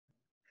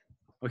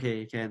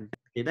Okay, can.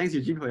 Okay, thanks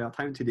Eugene for your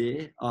time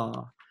today.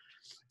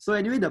 So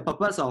anyway, the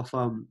purpose of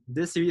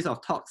this series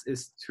of talks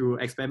is to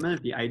experiment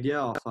with the idea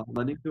of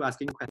learning through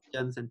asking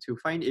questions and to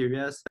find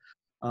areas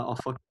of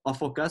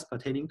focus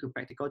pertaining to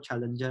practical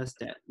challenges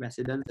that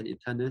residents and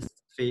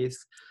internists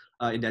face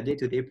in their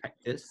day-to-day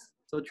practice.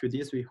 So through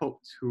this, we hope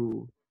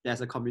to,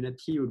 as a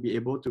community, we'll be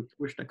able to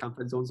push the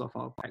comfort zones of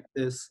our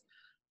practice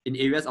in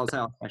areas outside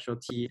our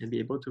specialty and be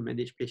able to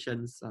manage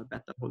patients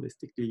better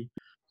holistically.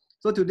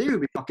 So today we'll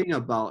be talking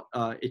about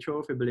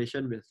atrial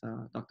fibrillation with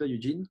Dr.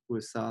 Eugene,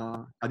 who's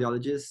a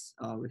cardiologist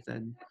with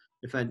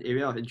an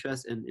area of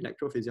interest in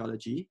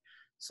electrophysiology.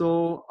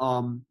 So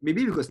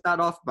maybe we could start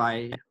off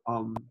by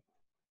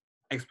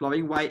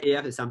exploring why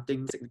AF is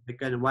something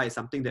significant and why it's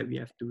something that we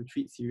have to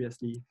treat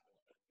seriously.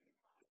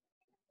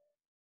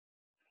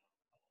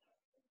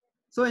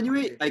 So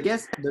anyway, I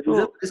guess the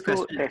reason for this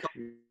question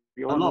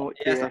is a lot of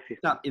AF are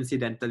picked up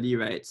incidentally,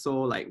 right?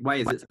 So like, why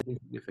is it something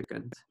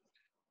significant?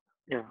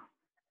 Yeah.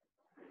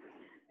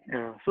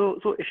 So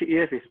actually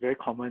AF is very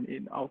common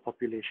in our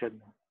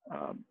population.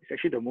 It's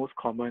actually the most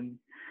common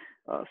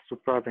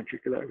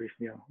supraventricular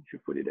arrhythmia, if you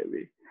put it that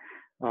way.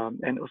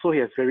 And also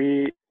it has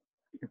very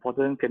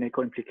important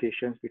clinical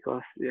implications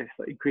because there's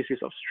an increased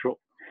risk of stroke,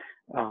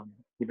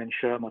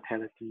 dementia,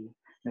 mortality,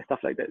 and stuff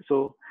like that.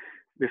 So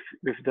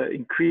with the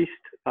increased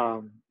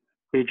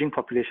aging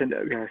population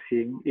that we are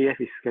seeing, AF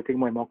is getting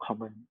more and more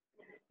common,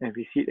 and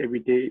we see it every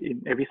day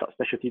in every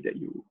subspecialty that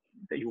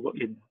you work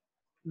in.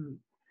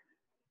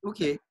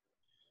 Okay.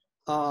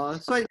 So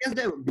I guess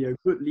that would be a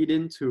good lead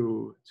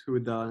into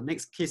the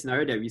next case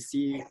scenario that we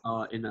see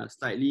in a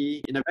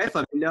very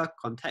familiar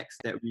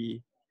context that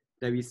we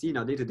see in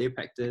our day-to-day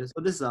practice.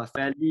 So this is a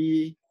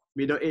fairly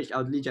middle-aged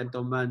elderly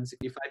gentleman,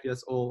 65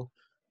 years old,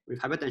 with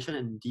hypertension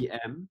and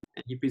DM,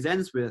 and he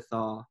presents with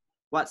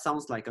what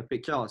sounds like a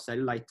picture of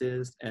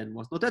cellulitis and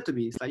was noted to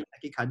be slightly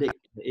tachycardic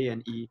in the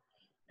A&E.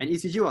 And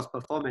ECG was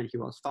performed and he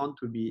was found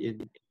to be in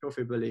atrial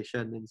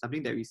fibrillation, and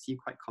something that we see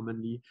quite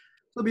commonly.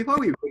 So before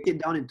we break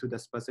it down into the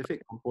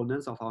specific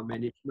components of our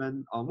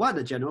management, what are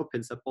the general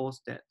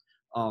principles that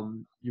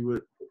you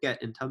would look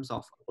at in terms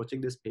of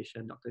approaching this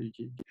patient, Dr.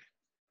 Eugene?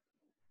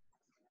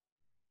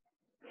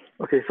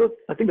 Okay, so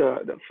I think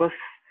the first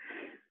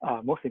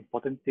most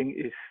important thing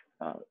is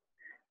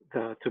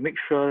to make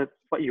sure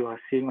what you are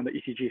seeing on the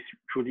ECG is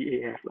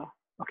truly AF.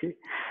 Okay,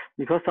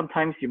 because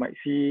sometimes you might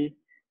see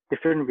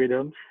different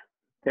rhythms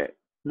that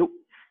look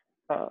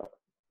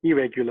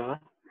irregular,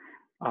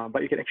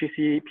 but you can actually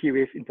see P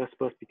waves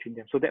interspersed between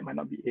them. So that might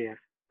not be AF.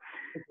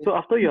 Okay. So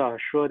after you are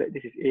sure that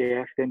this is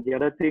AF, then the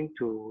other thing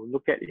to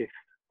look at is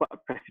what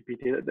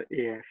precipitated the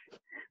AF,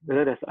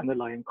 whether there's an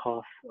underlying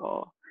cause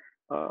or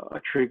a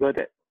trigger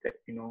that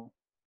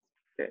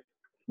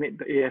made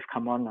the AF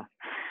come on.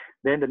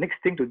 Then the next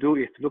thing to do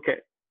is to look at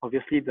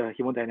obviously the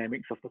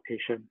hemodynamics of the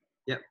patient.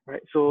 Yep.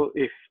 Right. So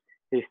if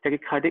he's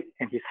tachycardic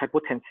and he's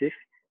hypotensive,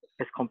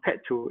 as compared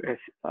to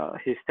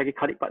his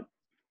tachycardic but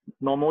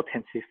normal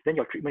tensive, then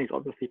your treatment is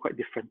obviously quite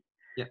different.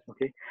 Yeah.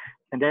 Okay.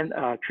 And then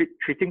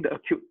treating the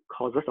acute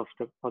causes of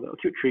the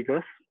acute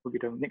triggers will be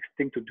the next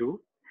thing to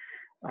do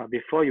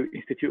before you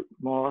institute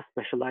more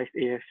specialized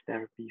AF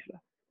therapies.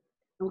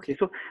 Okay.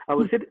 So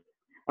I'll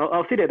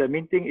say that the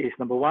main thing is,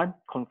 number one,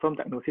 confirm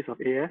diagnosis of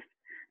AF.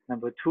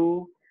 Number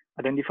two,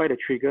 identify the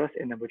triggers.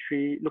 And number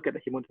three, look at the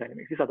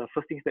hemodynamics. These are the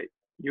first things that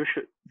you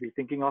should be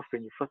thinking of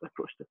when you first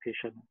approach the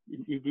patient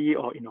in ED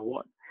or in a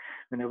ward,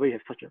 whenever you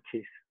have such a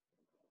case.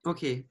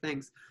 Okay,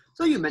 thanks.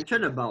 So you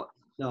mentioned about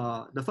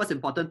the first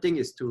important thing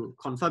is to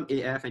confirm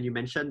AF, and you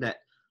mentioned that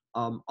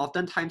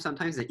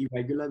sometimes the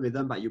irregular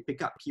rhythm, but you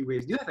pick up P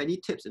waves. Do you have any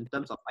tips in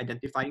terms of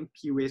identifying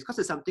P waves? Because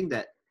it's something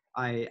that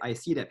I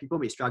see that people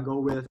may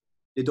struggle with.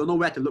 They don't know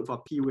where to look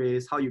for P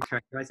waves, how you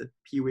characterize a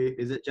P wave.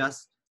 Is it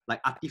just like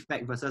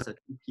artifact versus a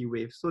P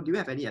wave? So do you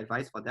have any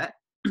advice for that?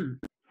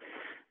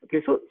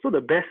 Okay, so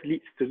the best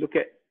leads to look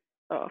at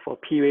for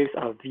P waves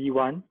are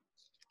V1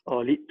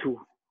 or lead 2.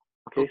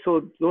 Okay,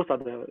 so those are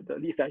the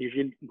leads that I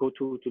usually go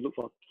to look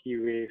for P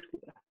waves.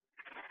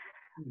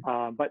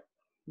 But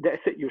that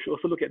said, you should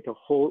also look at the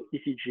whole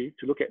ECG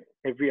to look at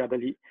every other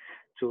lead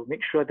to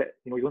make sure that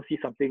you don't see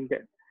something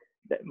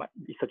that might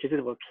be suggestive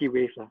of a P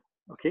wave.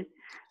 Okay,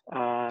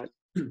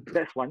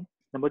 that's one.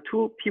 Number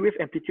two, P wave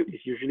amplitude is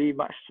usually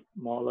much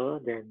smaller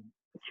than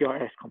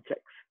QRS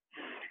complex,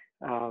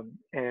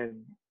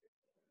 and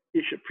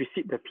it should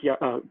precede the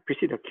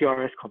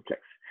QRS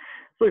complex.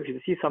 So if you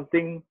see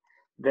something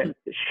that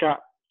is sharp,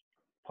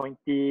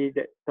 pointy,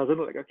 that doesn't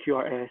look like a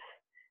QRS,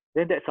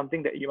 then that's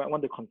something that you might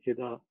want to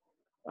consider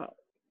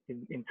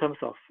in terms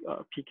of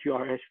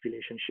PQRS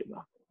relationship.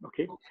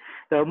 Okay,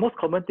 the most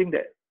common thing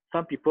that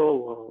some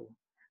people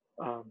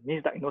will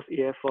misdiagnose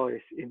AF for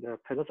is in the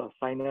presence of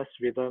sinus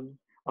rhythm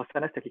or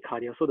sinus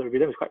tachycardia. So the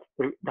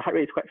heart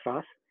rate is quite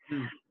fast,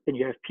 and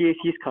you have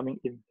PACs coming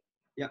in.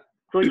 Yeah.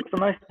 So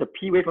sometimes the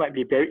P wave might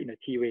be buried in a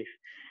T wave,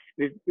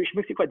 which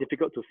makes it quite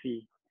difficult to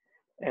see.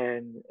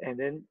 And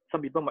then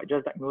some people might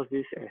just diagnose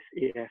this as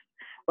AF.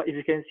 But if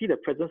you can see the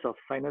presence of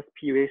sinus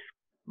P waves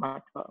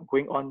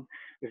going on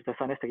with the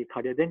sinus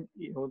tachycardia, then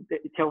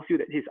it tells you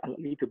that he's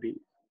unlikely to be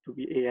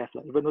AF,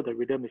 even though the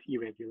rhythm is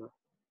irregular.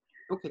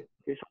 Okay.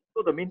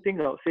 So the main thing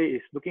I would say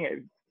is looking at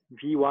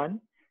V1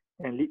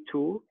 and lead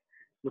 2,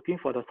 looking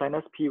for the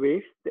sinus P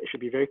waves. That should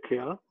be very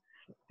clear.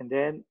 And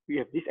then we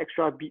have these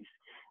extra beats.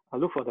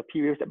 Look for the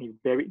P waves that may be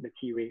buried in the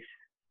T waves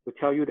to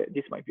tell you that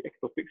this might be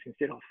ectopics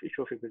instead of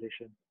atrial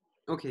fibrillation.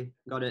 Okay,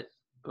 got it.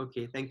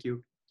 Okay, thank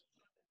you.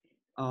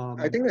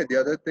 I think that the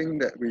other thing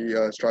that we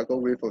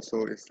struggle with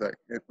also is like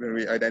when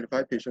we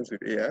identify patients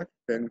with AF,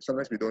 then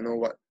sometimes we don't know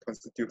what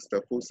constitutes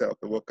the full set of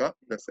the workup.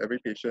 Does every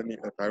patient need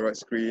a thyroid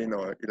screen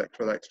or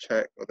electrolytes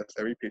check, or does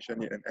every patient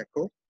need an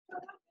echo?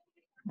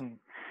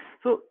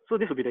 So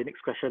this will be the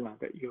next question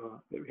that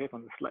we have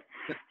on the slide.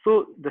 Yep.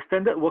 So the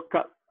standard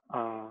workup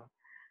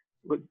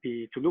would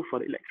be to look for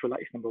the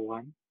electrolytes, number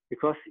one,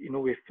 because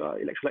with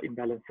electrolyte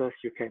imbalances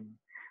you can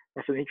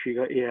definitely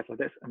trigger AF.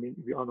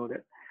 We all know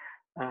that.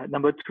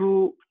 Number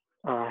two,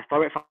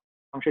 thyroid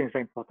function is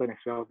very important as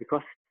well,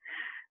 because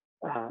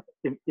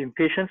in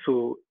patients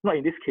who, not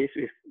in this case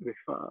with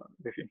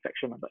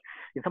infection, but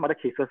in some other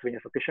cases when you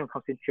have a patient who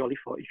comes in purely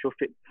for atrial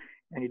fib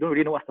and you don't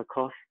really know what's the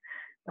cause,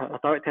 a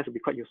thyroid test will be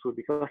quite useful,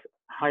 because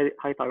high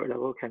thyroid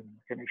level can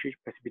actually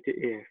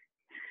precipitate AF.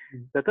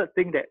 The third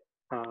thing that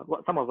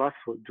what some of us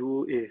will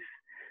do is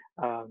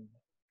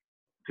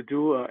to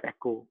do an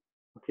echo.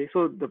 Okay,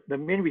 so the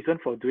main reason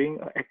for doing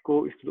an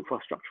echo is to look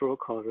for structural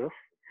causes,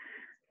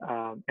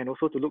 and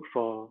also to look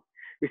for,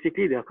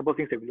 basically there are a couple of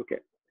things that we look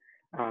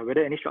at,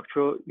 whether any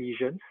structural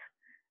lesions,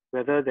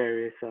 whether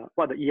there is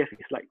what the EF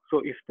is like.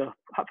 So if the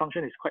heart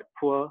function is quite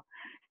poor,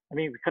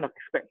 we kind of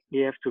expect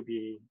AF to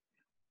be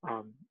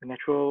a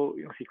natural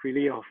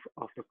sequelae of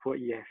the poor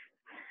EF,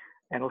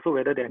 and also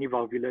whether there are any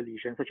valvular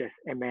lesions such as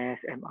MS,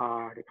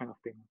 MR, that kind of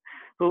thing.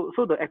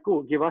 So the echo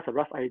will give us a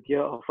rough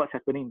idea of what's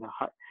happening in the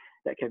heart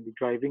that can be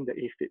driving the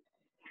AFib.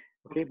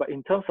 Okay, but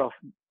in terms of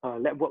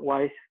lab work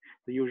wise,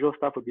 the usual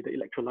stuff would be the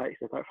electrolytes,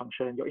 the thyroid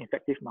function, your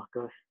infective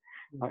markers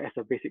as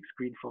a basic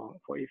screen for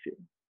AFib.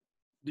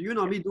 Do you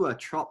normally do a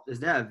TROP? Is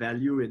there a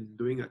value in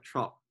doing a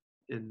TROP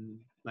in,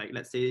 like,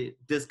 let's say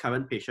this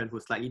current patient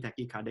who's slightly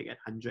tachycardic at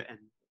 110,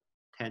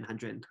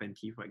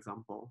 120, for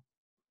example?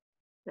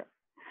 Yeah.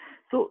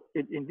 So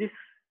in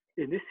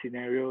this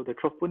scenario, the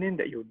troponin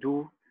that you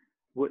do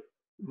would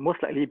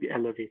most likely be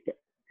elevated,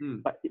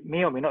 but it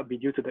may or may not be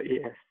due to the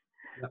AS.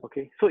 Yep.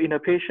 Okay, so in a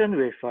patient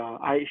with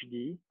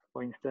IHD,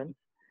 for instance,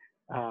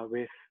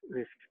 with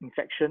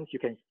infections, you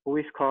can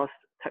always cause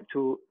type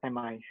 2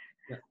 MIs,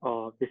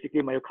 or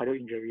basically myocardial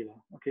injury,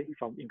 okay,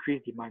 from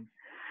increased demand.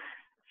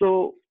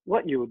 So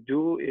what you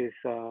do is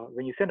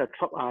when you send a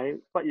TROP-I,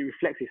 what it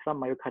reflects is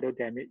some myocardial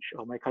damage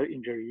or myocardial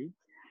injury,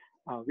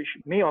 which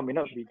may or may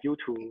not be due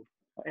to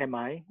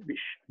MI, which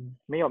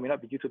may or may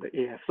not be due to the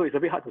AF. So it's a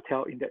bit hard to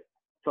tell in that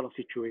sort of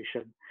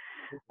situation.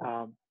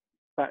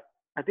 But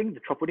I think the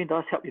troponin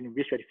does help in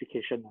risk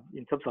stratification.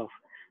 In terms of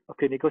a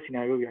clinical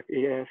scenario, you have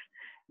AF,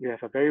 you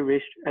have a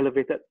very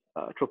elevated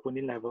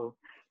troponin level,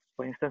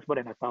 for instance, more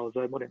than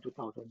 1,000, more than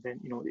 2,000, then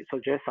it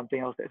suggests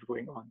something else that's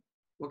going on.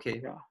 Okay.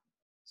 Yeah.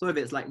 So if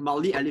it's like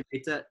mildly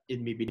elevated, it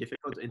may be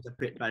difficult to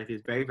interpret, but if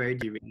it's very, very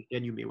deranged,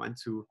 then you may want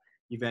to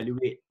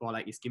evaluate for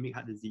like ischemic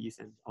heart disease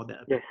and all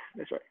that. Yes,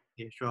 that's right.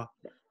 Okay, sure.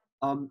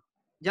 Yeah.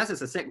 Just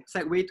as a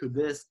segue to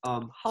this,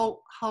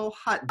 how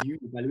hard do you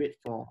evaluate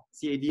for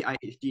CAD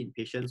IHD in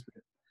patients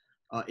with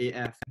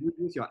AF? Do you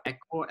use your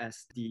echo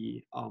as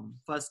the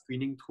first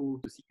screening tool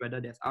to see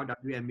whether there's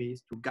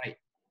RWMAs to guide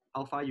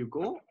how far you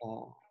go,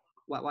 or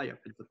what are your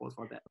principles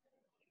for that?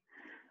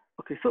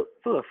 Okay, so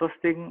the first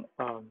thing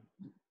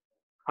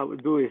I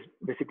would do is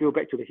basically go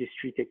back to the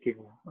history taking.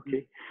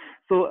 Okay,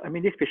 so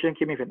this patient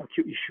came in with an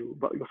acute issue,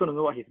 but we also don't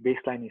know what his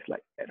baseline is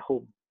like at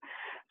home.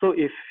 So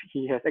if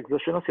he has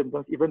exertional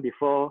symptoms even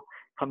before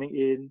coming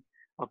in,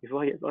 or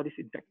before he has all this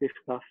infective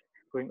stuff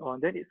going on,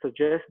 then it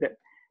suggests that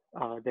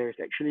there is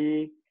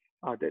actually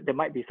there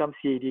might be some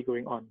CAD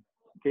going on.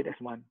 Okay, that's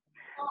one.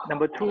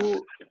 Number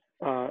two,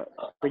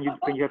 when you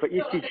have an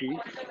ECG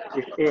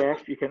with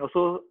AF, you can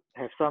also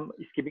have some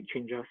ischemic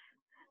changes.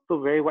 So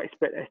very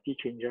widespread ST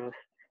changes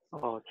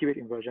or T-wave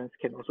inversions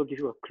can also give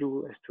you a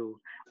clue as to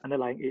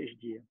underlying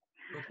AHD.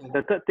 Okay.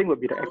 The third thing would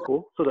be the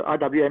echo. So the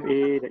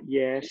RWMA, the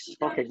EF,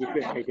 all can give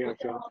you an idea as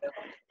well.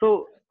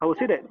 So I would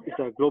say that it's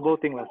a global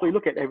thing. So you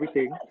look at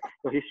everything,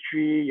 your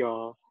history,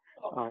 your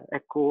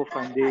echo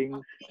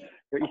findings,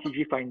 your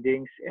ECG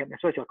findings, and as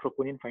well as your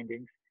troponin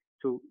findings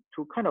to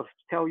kind of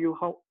tell you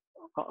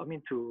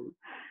to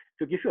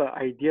give you an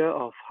idea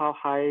of how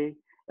high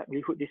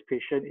likelihood this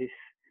patient is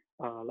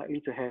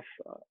likely to have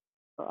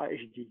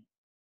IHD.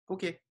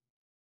 Okay.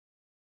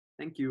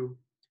 Thank you.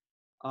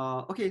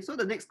 Okay, so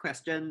the next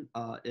question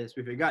is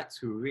with regard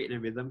to rate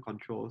and rhythm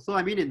control. So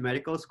in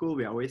medical school,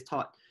 we are always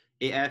taught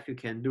AF, you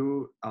can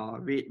do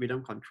rate,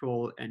 rhythm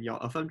control, and your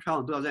AFFIRM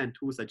trial in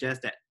 2002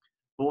 suggests that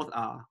both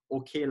are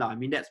okay.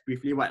 That's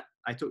briefly what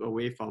I took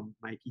away from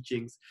my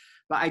teachings.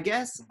 But I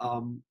guess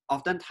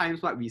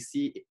oftentimes what we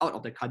see out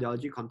of the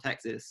cardiology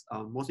context is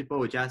most people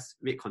will just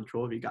rate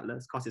control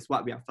regardless, because it's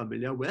what we are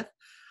familiar with.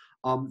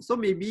 So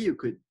maybe you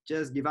could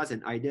just give us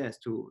an idea as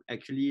to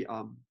actually,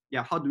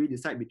 how do we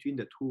decide between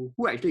the two?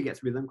 Who actually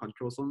gets rhythm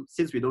control? So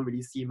since we don't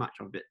really see much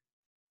of it.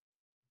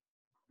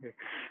 Okay.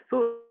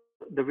 So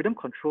the rhythm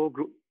control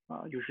group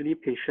are usually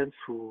patients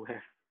who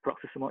have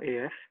paroxysmal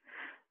AF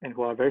and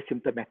who are very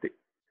symptomatic.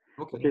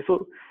 Okay.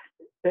 So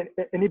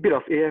any bit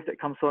of AF that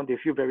comes on, they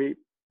feel very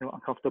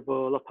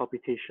uncomfortable, a lot of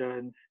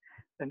palpitations,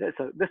 and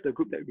that's the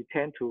group that we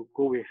tend to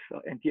go with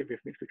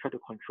antiarrhythmics to try to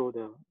control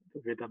the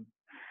rhythm.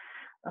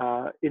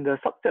 In the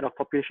subset of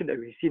population that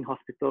we see in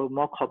hospital,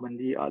 more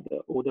commonly are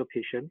the older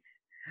patients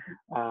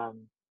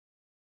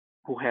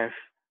who have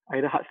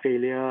either heart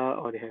failure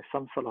or they have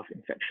some sort of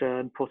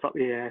infection, post-op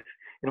AF,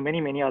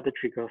 many other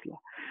triggers.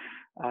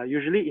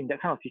 Usually in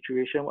that kind of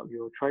situation, what we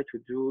will try to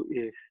do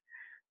is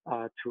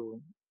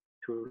to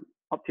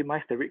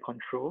optimize the rate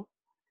control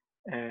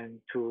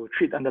and to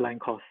treat the underlying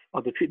cause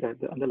or to treat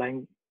the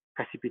underlying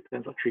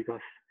precipitants or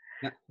triggers.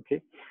 Yeah.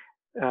 Okay.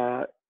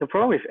 The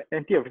problem with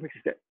antiarrhythmics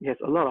is that it has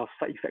a lot of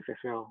side effects as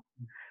well.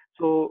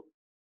 So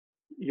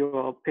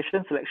your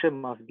patient selection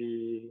must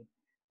be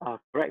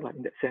correct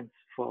in that sense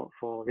for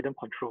rhythm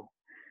control.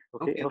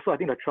 Okay. And also I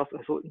think the trials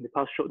also in the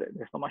past showed that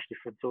there's not much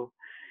difference. So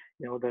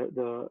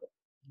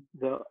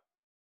the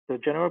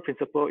general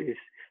principle is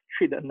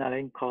treat the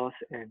underlying cause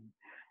and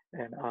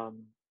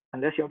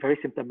unless you're very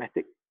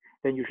symptomatic,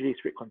 then usually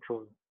it's rate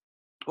control.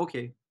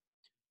 Okay.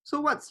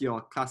 So what's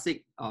your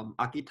classic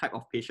archetype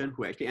of patient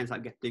who actually ends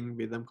up getting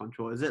rhythm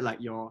control? Is it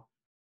like your,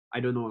 I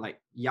don't know, like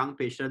young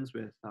patients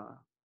with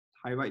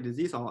thyroid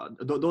disease, or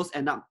those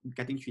end up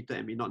getting treated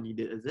and may not need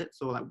it, is it?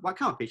 So like what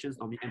kind of patients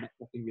normally end up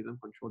getting rhythm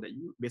control that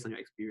you, based on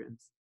your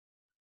experience?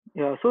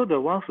 Yeah, so the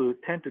ones who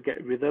tend to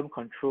get rhythm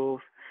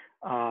controls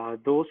are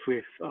those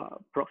with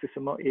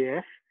paroxysmal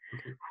AF,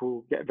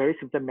 who get very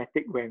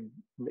symptomatic when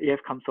the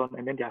AF comes on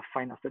and then they are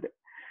fine after that.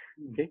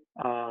 Okay,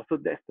 so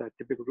that's the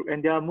typical group,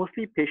 and they are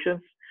mostly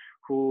patients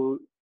who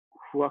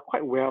are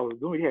quite well,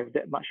 don't really have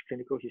that much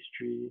clinical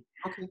history,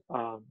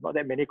 not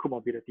that many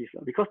comorbidities,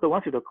 because the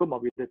ones with the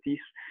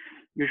comorbidities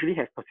usually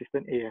have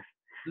persistent AF.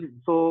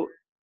 So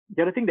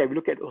the other thing that we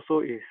look at also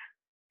is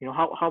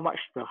how much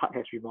the heart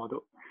has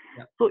remodeled.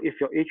 So if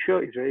your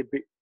atrial is very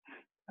big,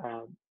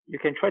 you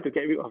can try to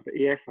get rid of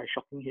the AF by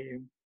shocking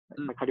him,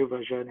 by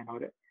cardioversion and all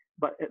that,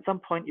 but at some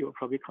point it will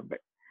probably come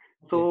back.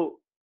 So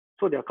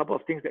there are a couple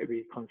of things that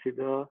we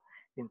consider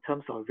in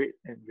terms of rate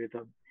and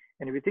rhythm.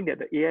 And if we think that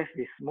the AF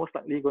is most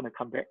likely going to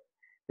come back,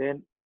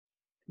 then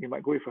we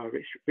might go with a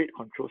rate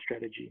control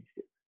strategy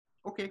instead.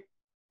 Okay.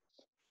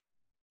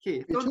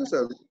 If we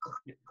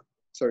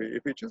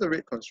choose a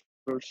rate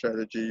control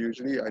strategy,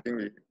 usually I think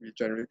we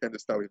generally tend to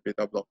start with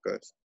beta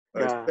blockers.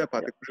 Is there a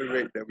particular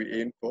rate that we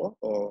aim for,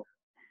 or?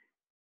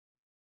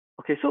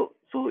 Okay, so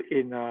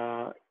in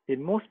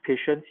most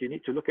patients, you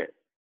need to look at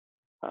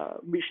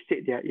which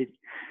state they are in.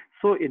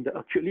 So in the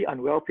acutely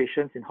unwell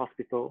patients in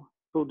hospital,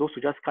 so those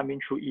who just come in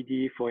through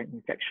ED for an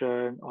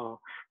infection or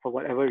for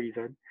whatever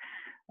reason,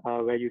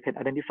 where you can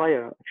identify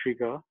a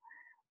trigger,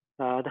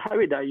 the heart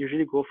rate that I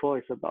usually go for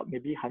is about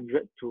maybe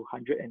 100 to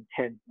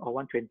 110 or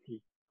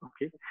 120.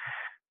 Okay,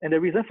 and the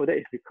reason for that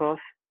is because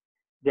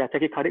they are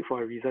tachycardic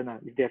for a reason.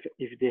 If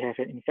they have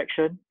an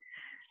infection,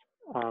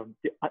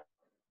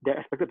 they're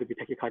expected to be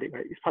tachycardic,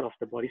 right? It's part of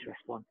the body's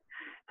response.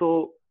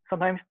 So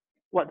sometimes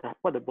what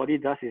the body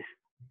does is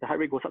the heart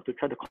rate goes up to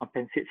try to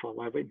compensate for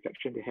whatever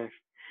infection they have,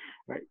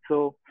 right?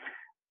 So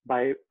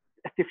by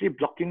actively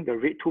blocking the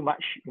rate too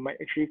much, you might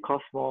actually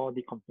cause more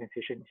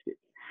decompensation instead.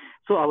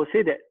 So I would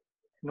say that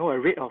a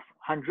rate of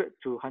 100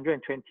 to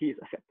 120 is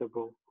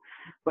acceptable.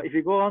 But if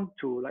you go on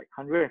to like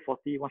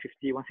 140,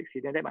 150, 160,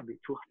 then that might be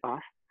too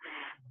fast.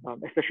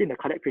 Especially in the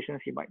cardiac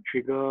patients, it might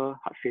trigger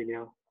heart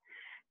failure.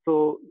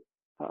 So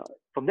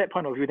from that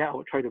point of view, then I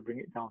would try to bring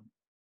it down.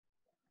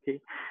 Okay,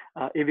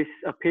 if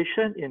it's a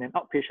patient in an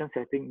outpatient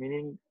setting,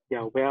 meaning they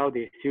are well,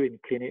 they're still in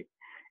clinic,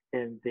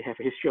 and they have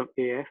a history of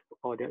AF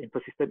or they're in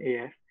persistent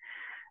AF,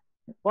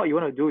 what you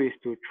want to do is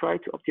to try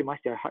to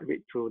optimize their heart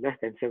rate to less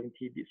than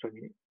 70 beats per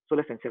minute. So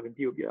less than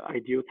 70 would be an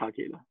ideal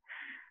target.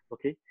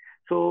 Okay,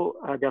 so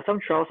there are some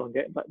trials on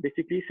that, but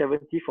basically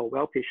 70 for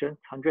well patients,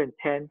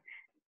 110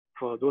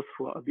 for those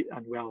who are a bit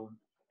unwell.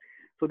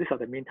 So these are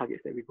the main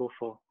targets that we go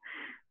for.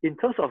 In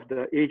terms of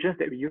the agents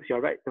that we use, you're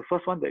right. The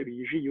first one that we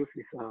usually use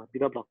is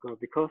beta blocker,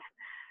 because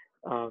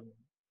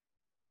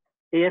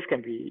AF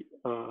can be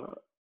a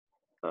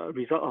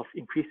result of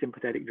increased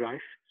sympathetic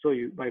drive. So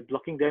by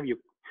blocking them, you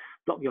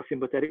block your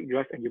sympathetic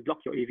drive and you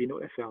block your AV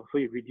node as well. So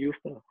you reduce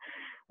the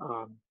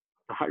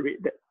heart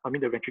rate, the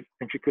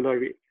ventricular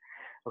rate.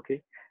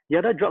 Okay. The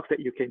other drugs that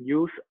you can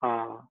use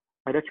are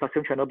either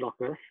calcium channel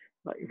blockers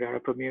like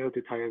verapamil,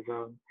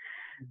 diltiazem,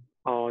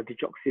 or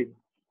digoxin.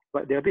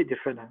 But they're a bit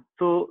different.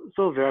 So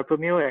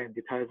verapamil and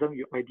diltiazem,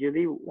 you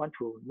ideally want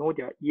to know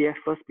their EF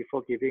first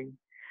before giving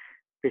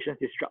patients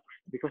these drugs,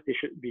 because they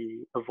should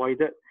be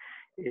avoided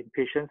in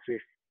patients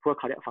with poor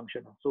cardiac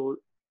function. So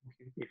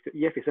if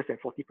the EF is less than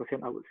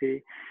 40%, I would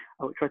say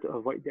I would try to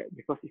avoid that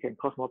because it can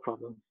cause more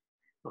problems.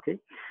 Okay.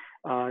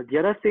 The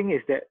other thing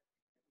is that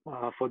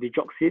for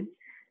digoxin,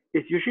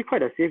 it's usually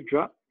quite a safe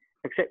drug,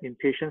 except in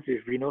patients with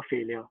renal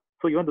failure.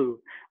 So you want to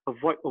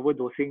avoid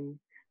overdosing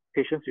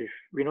patients with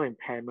renal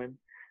impairment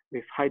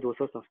with high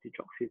doses of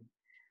digoxin.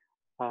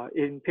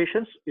 In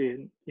patients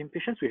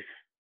with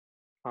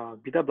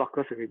beta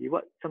blockers already,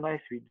 what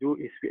sometimes we do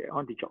is we add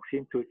on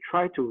digoxin to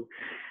try to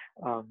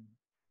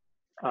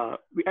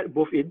we add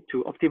both in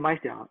to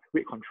optimize their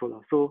rate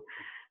control. So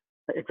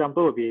an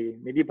example would be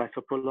maybe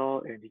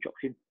bisoprolol and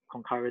digoxin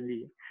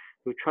concurrently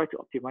to try to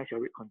optimize your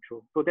rate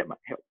control. So that might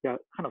help. They're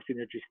kind of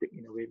synergistic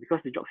in a way because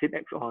digoxin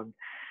acts on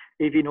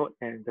AV node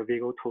and the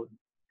vagal tone.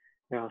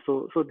 Yeah,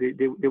 so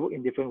they work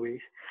in different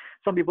ways.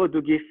 Some people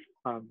do give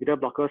beta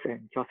blockers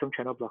and calcium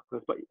channel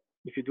blockers, but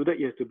if you do that,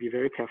 you have to be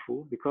very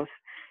careful because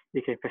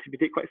it can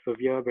precipitate quite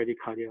severe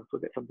bradycardia. So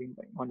that's something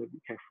that you want to be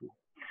careful.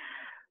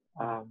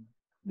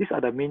 These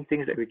are the main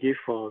things that we give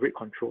for rate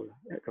control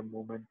at the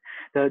moment.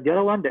 The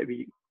other one that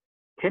we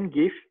can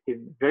give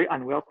in very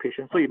unwell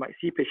patients. So you might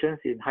see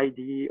patients in high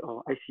D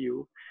or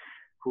ICU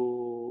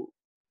who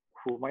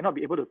might not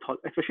be able to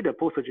tolerate, especially the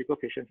post-surgical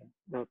patients,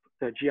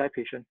 the GI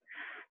patients,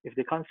 if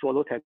they can't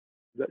swallow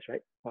tablets,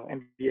 right,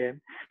 MVM.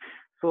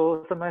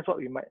 So sometimes what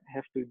we might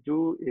have to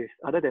do is,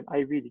 other than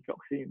IV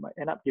digoxin, you might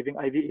end up giving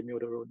IV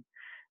imidazole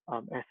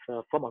as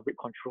a form of rate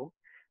control.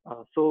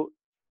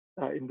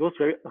 In those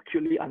very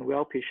acutely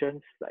unwell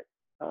patients, like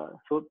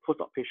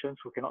post-op patients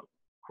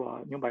who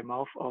are new by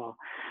mouth, or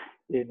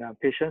in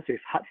patients with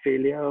heart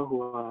failure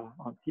who are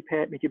on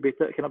CPAP,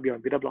 intubated, cannot be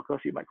on beta blockers,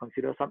 you might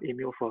consider some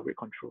amio for rate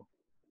control.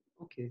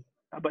 Okay.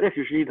 But that's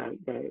usually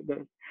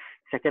the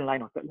second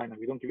line or third line.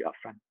 We don't give it up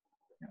front.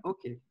 Yeah.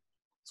 Okay.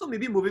 So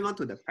maybe moving on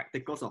to the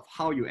practicals of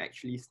how you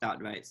actually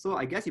start, right? So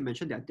I guess you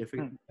mentioned there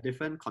are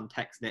different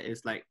contexts. There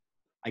is like,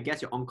 I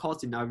guess your on-call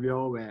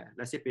scenario where,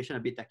 let's say, patient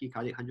a bit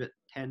tachycardic, 110,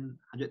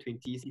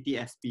 120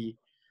 CTSP.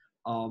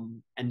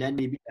 And then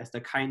maybe that's the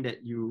kind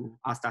that you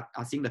are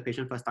seeing the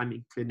patient first time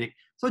in clinic.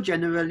 So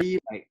generally,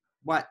 like,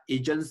 what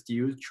agents do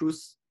you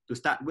choose to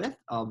start with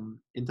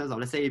in terms of,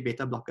 let's say,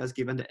 beta blockers,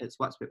 given that it's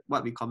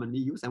what we commonly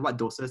use, and what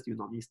doses do you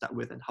normally start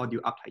with, and how do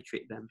you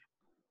up-titrate them?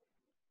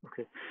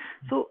 Okay,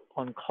 so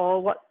on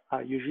call, what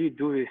I usually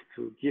do is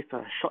to give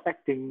a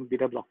short-acting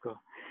beta blocker.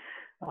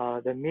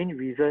 The main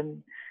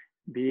reason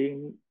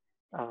being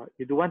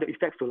you don't want the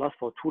effects to last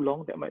for too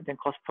long. That might then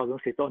cause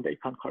problems later on that you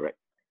can't correct.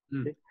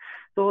 Okay?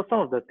 So some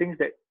of the things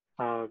that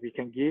we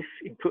can give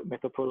include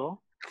metoprolol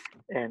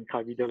and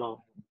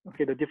carvedilol.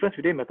 Okay, the difference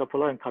between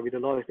metoprolol and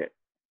carvedilol is that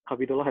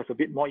carvedilol has a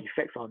bit more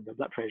effects on the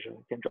blood pressure.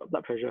 It can drop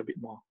blood pressure a bit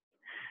more.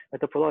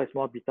 Metoprolol is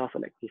more beta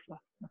selective.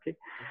 Okay.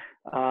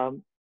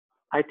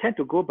 I tend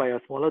to go by a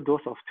smaller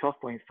dose of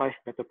 12.5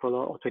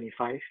 metoprolol or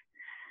 25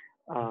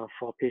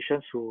 for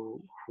patients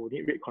who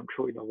need rate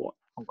control in the ward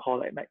on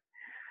call at night.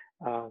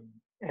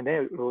 And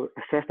then we'll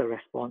assess the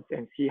response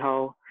and see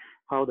how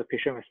the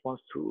patient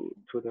responds to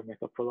the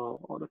metoprolol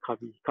or the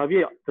carvi.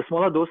 Carvi, the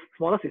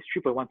smallest is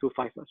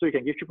 3.125. So you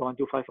can give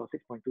 3.125 or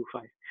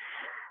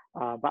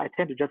 6.25. But I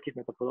tend to just give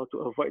metoprolol to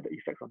avoid the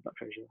effects on blood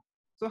pressure.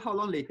 So how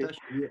long later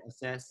should you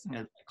assess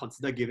and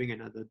consider giving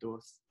another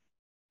dose?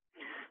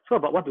 So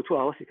about 1 to 2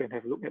 hours, you can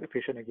have a look at the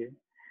patient again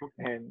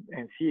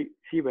and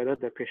see whether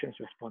the patient is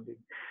responding.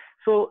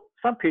 So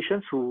some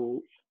patients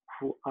who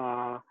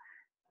are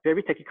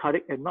very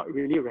tachycardic and not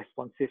really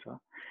responsive,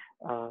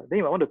 then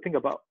you might want to think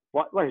about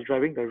what is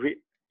driving the rate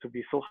to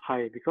be so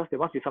high, because there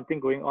must be something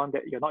going on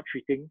that you're not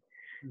treating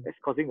that's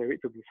causing the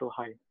rate to be so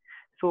high.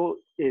 So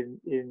in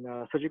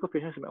surgical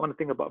patients, you might want to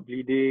think about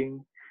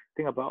bleeding,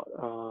 think about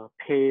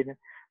pain,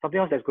 something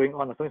else that's going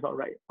on, or something's not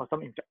right, or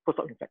some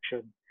post-op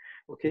infection.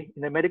 Okay,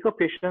 in the medical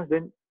patients,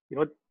 then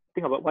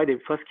think about why they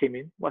first came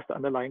in. What's the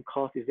underlying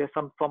cause? Is there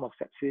some form of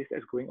sepsis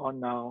that's going on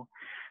now?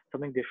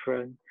 Something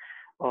different,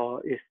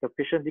 or is the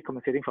patient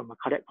decompensating from a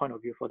cardiac point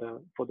of view for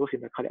those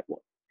in the cardiac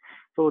ward?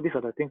 So these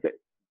are the things that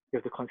you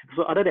have to consider.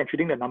 So other than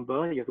treating the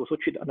number, you have to also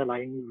treat the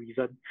underlying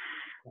reason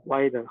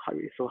why the heart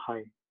rate is so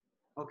high.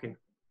 Okay.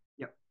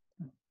 Yep.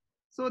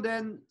 So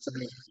then,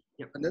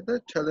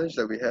 another challenge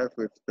that we have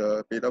with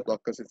the beta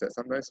blockers is that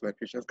sometimes when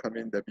patients come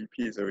in, the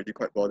BP is already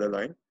quite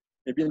borderline.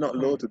 Maybe not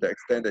low to the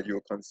extent that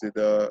you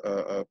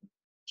consider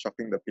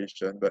shocking the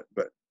patient, but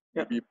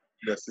maybe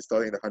the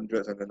systolic in the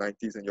hundreds and the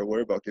 90s, and you're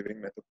worried about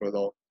giving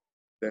metoprolol.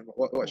 Then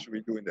what should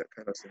we do in that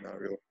kind of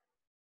scenario?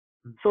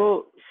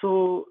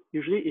 So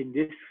usually in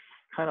this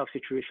kind of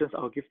situations,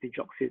 I'll give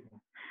digoxin.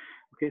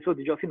 Okay, so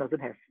digoxin doesn't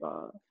have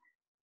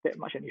that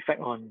much an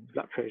effect on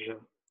blood pressure.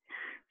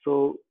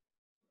 So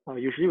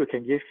usually we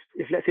can give,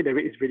 if let's say the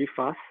rate is really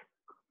fast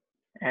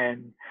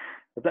and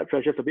the blood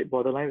pressure is a bit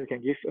borderline, we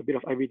can give a bit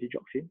of IV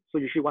digoxin. So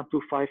usually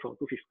 125 or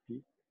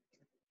 250.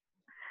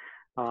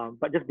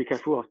 But just be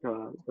careful of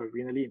the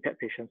renally impaired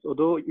patients,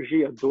 although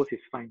usually a dose is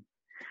fine.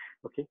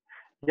 Okay.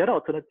 The other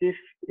alternative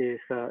is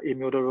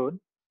imidazole.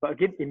 But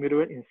again,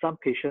 imidazole in some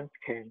patients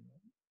can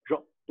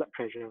drop blood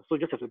pressure. So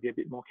just have to be a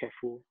bit more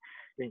careful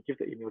when you give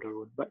the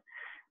imidazole. But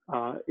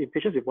in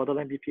patients with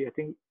borderline BP, I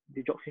think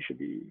digoxin should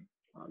be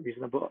a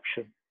reasonable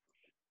option.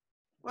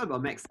 What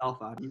about max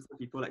alpha? Some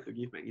people like to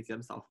give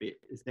magnesium sulfate.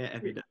 Is there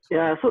evidence?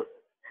 Yeah, so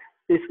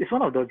it's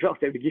one of the drugs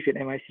that we give in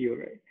MICU,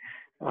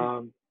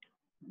 right?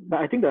 But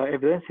I think the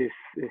evidence is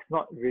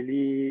not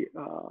really,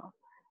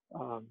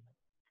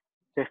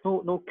 there's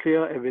no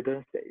clear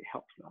evidence that it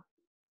helps.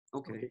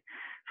 Okay.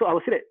 So I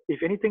would say that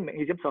if anything,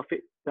 magnesium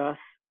sulfate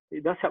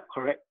does help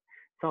correct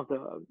some of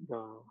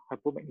the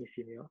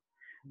hypomagnesemia.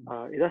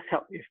 It does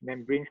help with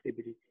membrane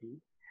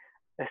stability.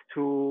 As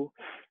to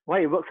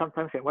why it works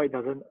sometimes and why it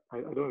doesn't,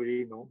 I don't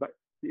really know. But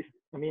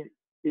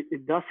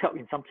it does help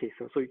in some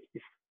cases. So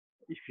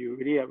if you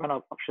really run out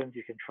of options,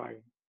 you can try.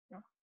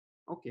 Yeah.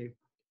 Okay.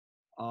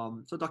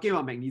 So talking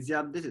about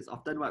magnesium, this is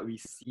often what we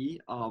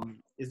see.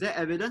 Is there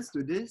evidence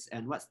to this,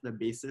 and what's the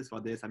basis for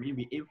this? I mean,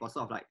 we aim for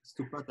sort of like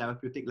super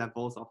therapeutic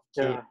levels of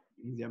K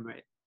magnesium,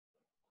 right?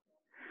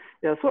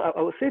 Yeah. So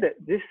I would say that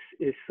this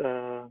is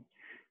a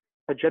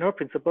general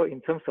principle in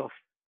terms of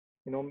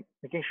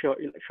making sure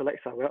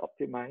electrolytes are well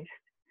optimized.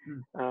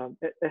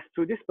 As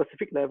to these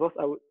specific levels,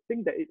 I would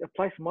think that it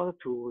applies more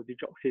to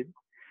digoxin,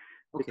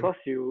 because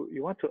you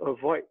want to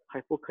avoid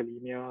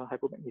hypokalemia,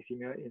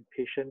 hypomagnesemia in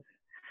patients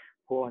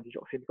who are on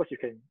digoxin, because you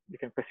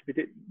can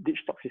precipitate ditch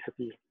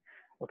toxicity.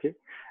 Okay,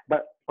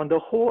 but on the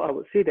whole, I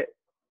would say that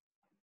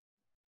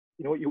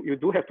you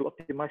do have to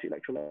optimize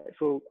electrolytes.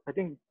 So I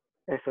think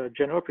as a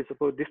general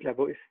principle, this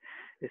level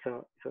is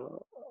an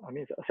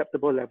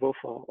acceptable level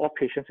for all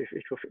patients with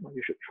atrial fibrillation.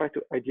 You should try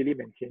to ideally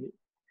maintain it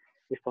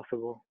if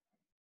possible.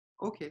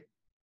 Okay,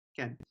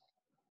 can.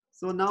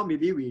 So now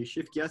maybe we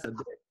shift gears a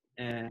bit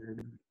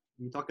and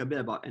we talk a bit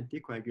about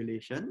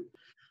anticoagulation.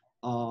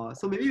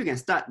 So maybe we can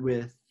start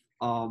with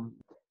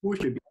who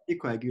should be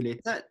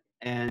anticoagulated.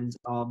 And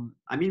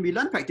I mean, we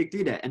learned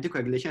practically that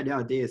anticoagulation at the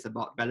end of the day is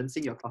about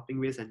balancing your clotting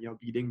risk and your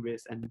bleeding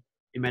risk. And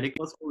in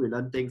medical school, we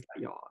learn things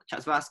like your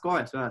Chatsworth score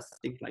as well as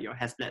things like your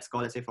Hasbled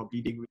score, let's say, for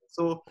bleeding risk.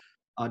 So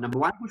number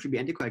one, who should be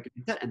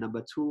anticoagulated? And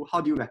number two,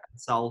 how do you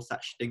reconcile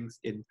such things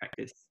in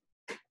practice?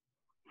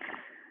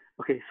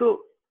 Okay, so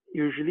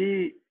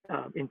usually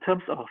in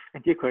terms of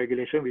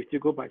anticoagulation, we still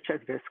go by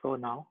Chatsworth score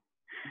now.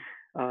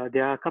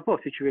 There are a couple of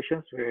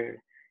situations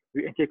where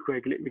we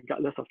anticoagulate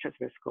regardless of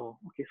Chatsworth score.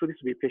 Okay, so this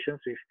will be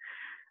patients with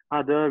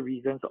other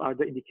reasons or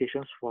other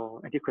indications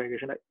for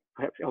anticoagulation, like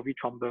perhaps LV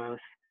thrombus,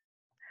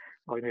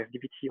 or you have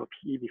DVT or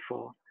PE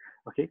before.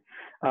 Okay,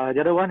 the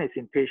other one is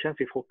in patients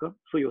with HOCA,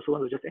 so you also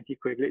want to just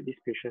anticoagulate this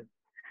patient.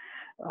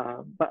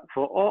 But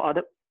for all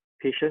other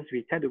patients,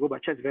 we tend to go by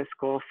Chatsworth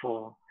score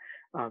for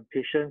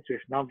patients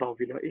with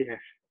non-valvular AF.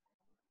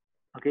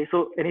 Okay,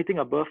 so anything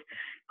above,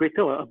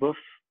 greater or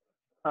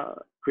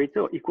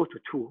equal to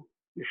 2,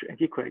 you should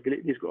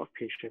anticoagulate this group of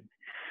patients.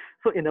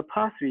 So in the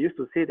past, we used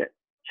to say that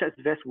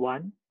Chatsworth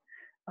 1,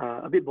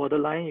 a bit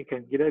borderline, you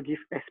can either give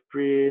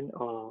aspirin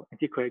or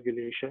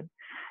anticoagulation.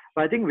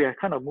 But I think we have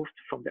kind of moved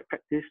from that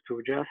practice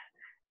to just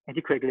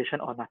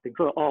anticoagulation or nothing.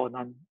 So all or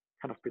none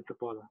kind of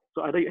principle.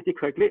 So either you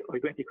anticoagulate or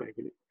you don't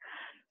anticoagulate.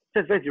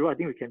 Chatsworth 0, I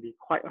think we can be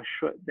quite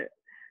assured that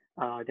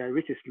their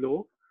risk is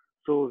low.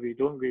 So we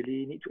don't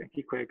really need to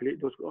anticoagulate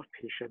those group of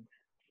patients.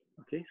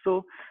 Okay,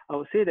 so I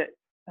would say that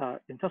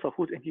in terms of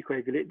who to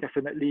anticoagulate,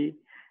 definitely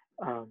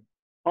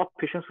all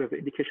patients with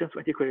indications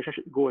for anticoagulation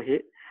should go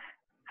ahead.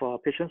 For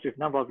patients with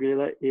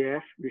non-valvular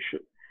AF, we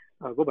should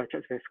go by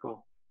Chatsworth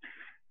score.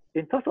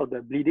 In terms of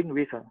the bleeding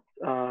risk,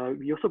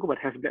 we also go by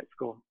Hasbled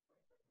score.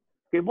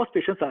 Okay, most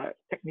patients are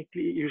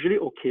technically usually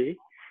okay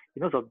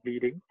in terms of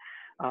bleeding,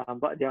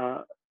 but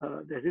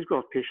there's this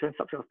group of patients,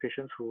 subset of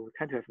patients who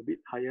tend to have a bit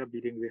higher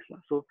bleeding risk.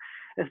 So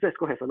Hasbled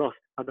score has a lot of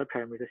other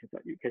parameters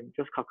that you can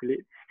just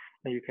calculate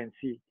and you can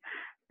see.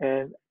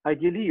 And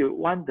ideally, you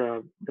want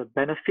the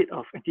benefit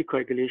of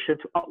anticoagulation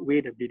to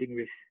outweigh the bleeding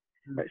risk.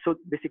 Right? So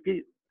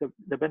basically,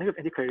 the benefit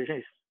of anticoagulation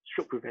is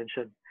stroke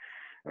prevention.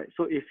 Right?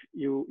 So if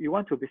you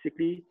want to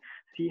basically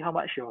see how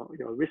much your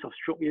risk of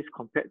stroke is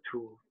compared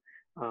to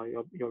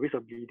your risk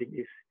of bleeding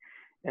is,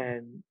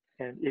 and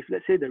if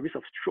let's say the risk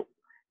of stroke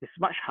is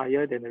much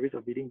higher than the risk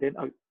of bleeding, then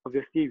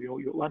obviously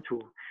you want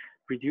to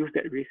reduce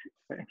that risk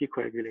by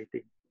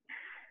anticoagulating.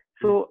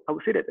 So I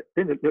would say that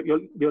then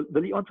the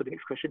lead on to the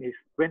next question is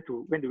when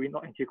do we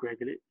not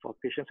anticoagulate for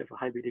patients with a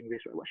high bleeding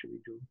risk, right? What should we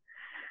do?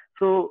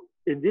 So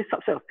in this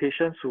subset of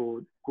patients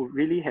who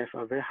really have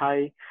a very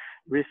high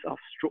risk of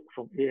stroke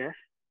from AF,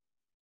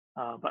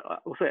 but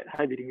also at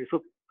high bleeding risk,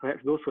 so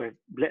perhaps those who have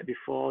bled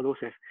before, those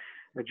who have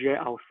a GI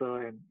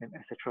ulcer and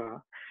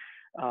etc.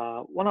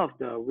 One of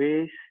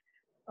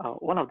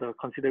the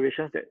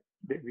considerations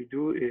that we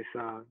do is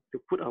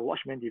to put a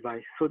Watchman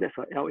device. So that's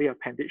a LA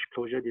appendage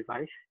closure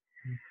device.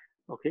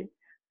 Okay,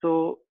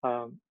 so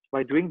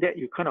by doing that,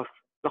 you kind of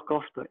block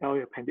off the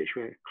LA appendage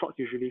where clots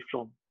usually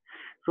form.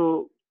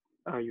 So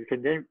you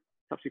can then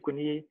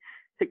subsequently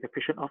take the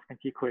patient off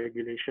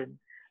anticoagulation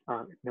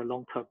in the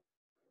long term.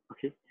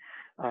 Okay,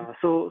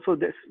 so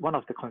that's one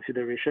of the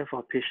considerations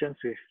for patients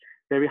with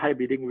very high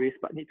bleeding risk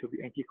but need to be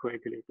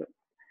anticoagulated.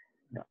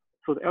 Yeah.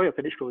 So the LA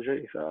appendage closure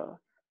is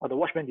or the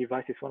Watchman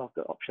device is one of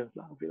the options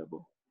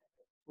available.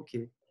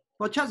 Okay.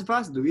 For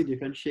Chatsworth, do we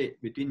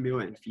differentiate between male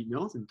and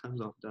females in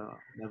terms of the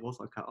levels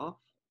of cutoff?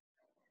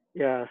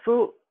 Yeah,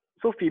 so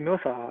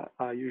females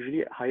are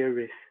usually at higher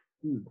risk.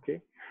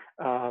 Okay,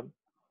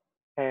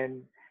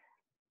 and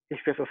if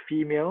there's a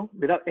female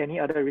without any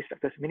other risk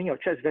factors, meaning your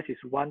chest vest is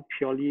one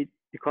purely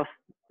because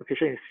the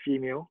patient is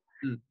female,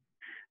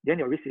 then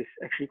your risk is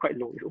actually quite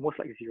low. It's almost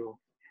like zero.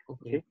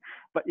 Okay.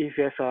 But if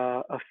there's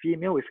a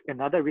female with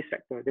another risk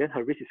factor, then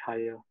her risk is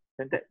higher.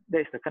 Then that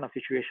is the kind of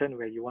situation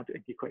where you want to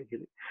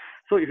anticoagulate.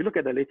 So if you look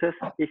at the latest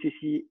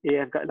ACC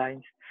AF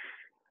guidelines,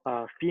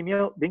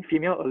 being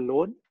female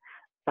alone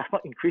does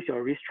not increase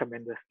your risk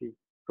tremendously.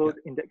 So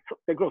in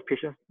that group of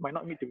patients might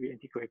not need to be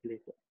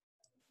anticoagulated.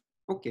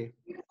 Okay.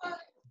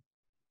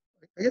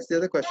 I guess the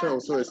other question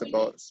also is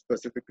about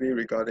specifically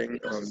regarding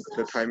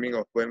the timing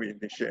of when we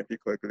initiate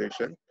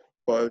anticoagulation.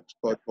 For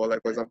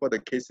example, the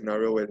case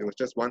scenario where there was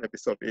just one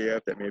episode of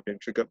AF that may have been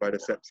triggered by the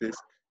sepsis,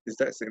 is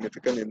that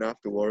significant enough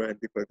to warrant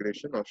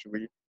anticoagulation, or should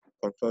we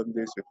confirm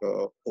this with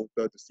a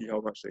holter to see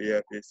how much the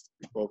AF is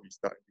before we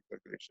start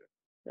anticoagulation?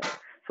 Yeah.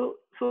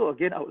 So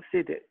again, I would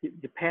say that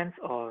it depends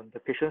on the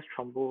patient's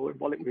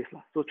thromboembolic risk.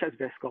 So chest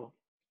vest score.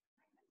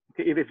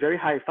 Okay, if it's very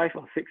high, 5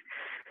 or 6,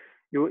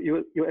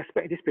 you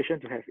expect this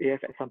patient to have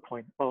AF at some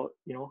point, or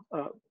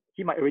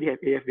he might already have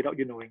AF without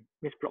you knowing.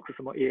 Means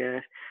paroxysmal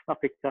AF,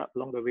 not picked up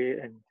along the way,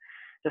 and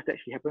just that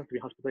she happens to be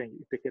in hospital and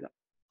you pick it up.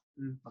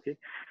 Okay,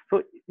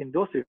 so in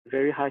those with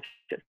very high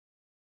chest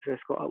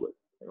vest score,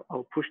 I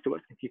would push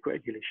towards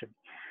anticoagulation.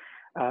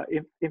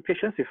 In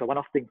patients with a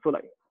one-off thing, so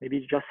like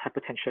maybe just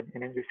hypertension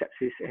and then with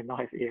sepsis and now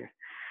has AF,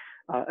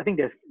 I think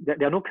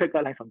there are no clear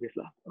guidelines on this,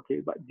 okay,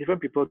 but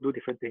different people do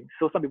different things.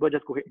 So some people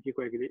just go ahead and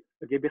anticoagulate,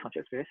 again based on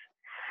chest vest.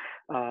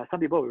 Some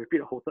people will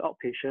repeat a holter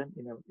outpatient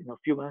in a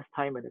few months'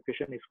 time when the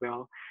patient is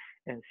well,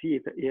 and see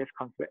if the AF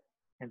comes back,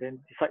 and then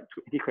decide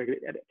to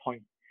anticoagulate at that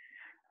point.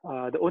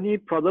 The only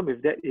problem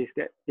with that is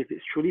that if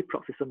it's truly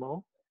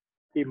paroxysmal,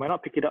 it might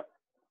not pick it up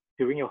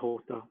during your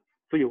holter,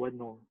 so you won't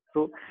know.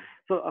 So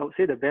I would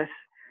say the best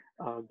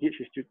gauge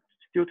is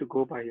still to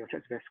go by your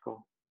chest vest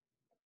score.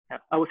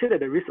 I would say that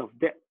the risk of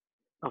death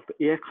of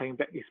the AF coming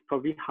back is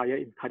probably higher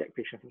in cardiac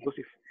patients. Those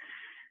with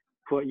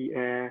poor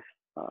EF,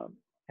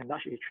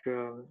 enlarged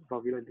atrial,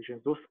 valvular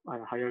lesions, those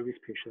are higher risk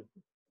patients.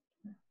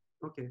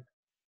 Okay.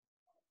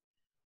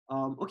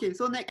 Okay,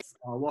 so next,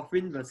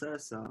 Warfarin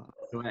versus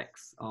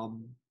DOACs.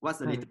 What's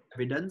the latest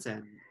evidence,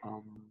 and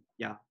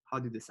how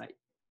do you decide?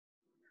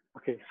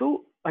 Okay,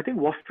 so I think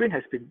Warfarin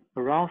has been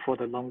around for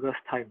the longest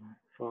time.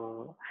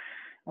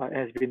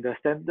 Has been the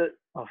standard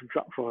of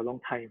drug for a long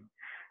time.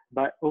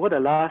 But over the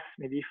last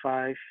maybe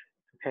 5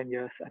 to 10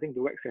 years, I think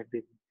DOACs have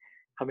been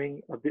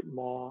coming a bit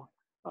more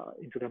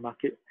into the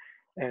market,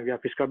 and we are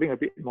prescribing a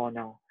bit more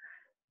now.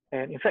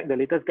 And in fact, the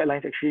latest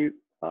guidelines actually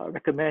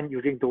recommend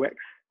using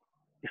DOACs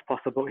if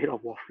possible ahead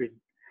of Warfarin.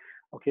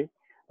 Okay,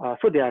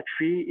 so there are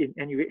 3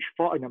 in NUH,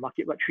 4 in the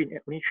market, but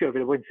only 3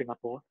 available in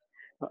Singapore: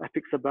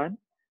 Apixaban,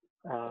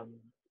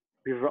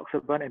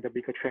 Referrology, and the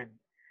bigger trend.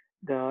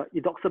 The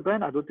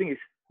edoxaban, I don't think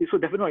it's so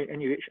definitely not in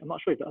NUH. I'm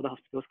not sure if the other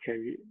hospitals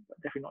carry it, but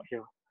definitely not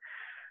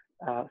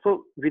here.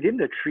 So within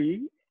the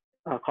 3,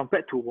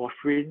 compared to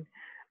Warfarin,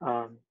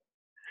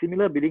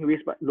 similar bleeding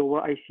risk but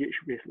lower ICH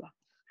risk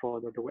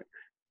for the DOACs.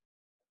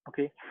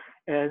 Okay,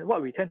 and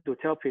what we tend to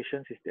tell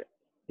patients is that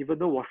even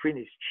though Warfarin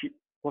is cheap,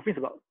 Warfarin is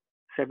about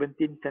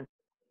 17 cents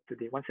a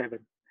day, 17.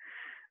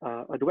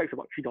 A DOAC is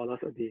about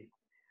 $3 a day.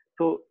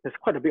 So there's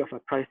quite a bit of a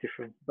price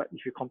difference. But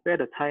if you compare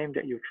the time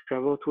that you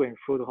travel to and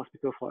fro the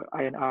hospital for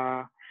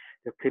INR,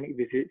 the clinic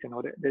visits and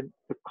all that, then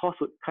the cost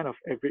would kind of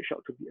average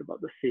out to be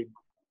about the same.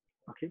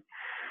 Okay,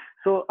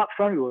 so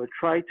upfront we will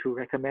try to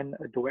recommend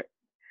a DOAC.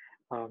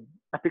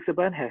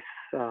 Apixaban has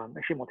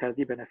actually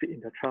mortality benefit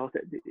in the trials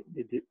that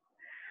they did,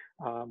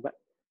 but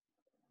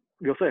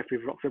we also have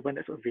Referrology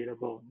that's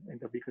available in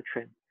the bigger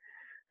trend.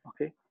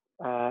 Okay,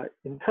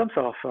 in terms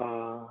of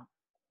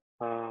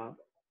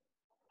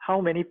how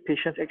many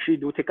patients actually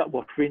do take up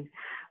Warfarin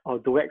or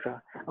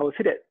DOACs, I would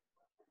say that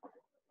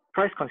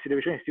price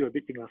consideration is still a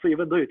big thing. So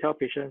even though you tell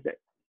patients that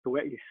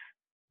DOAC is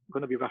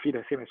going to be roughly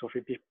the same as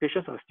Warfarin,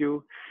 patients are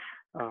still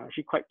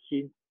actually quite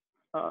keen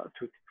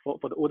for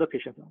the older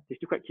patients. They're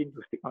still quite keen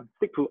to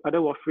stick to either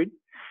Warfarin,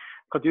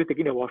 continue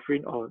taking the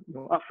Warfarin, or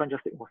upfront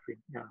just take Warfarin.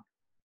 Yeah,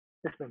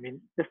 that's the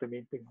main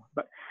thing.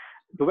 But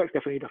DOAC is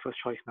definitely the first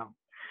choice now.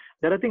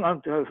 The other thing I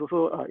want to tell is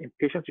also in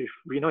patients with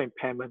renal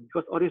impairment,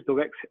 because all these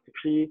DOACs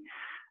actually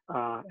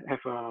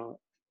have a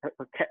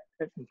cap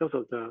in terms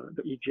of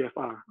the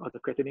eGFR or the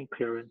creatinine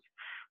clearance.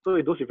 So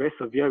in those with very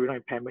severe renal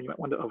impairment, you might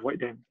want to avoid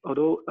them.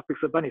 Although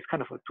Apixaban is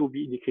kind of a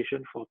 2B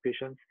indication for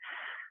patients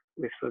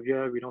with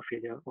severe renal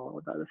failure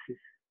or dialysis.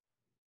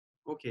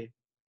 Okay.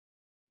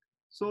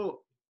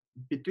 So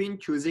between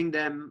choosing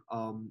them,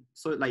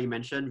 so like you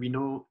mentioned,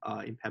 renal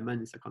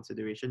impairment is a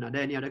consideration. Are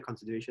there any other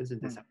considerations in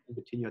this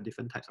between your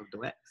different types of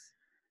DOACs?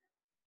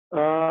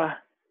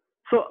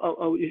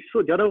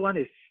 So the other one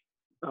is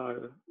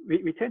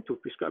we tend to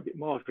prescribe a bit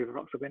more of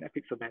Referrology and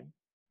Apixaban.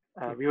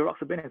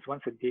 Referrology is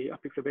once a day,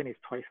 Apixaban is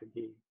twice a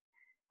day.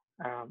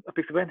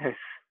 Apixaban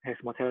has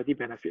mortality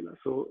benefit,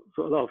 so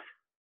a lot of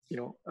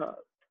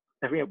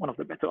definitely one of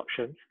the better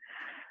options.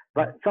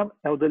 But some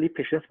elderly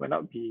patients might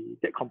not be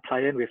that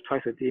compliant with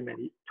twice a day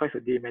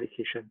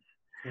medications.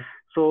 Okay.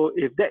 So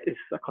if that is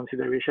a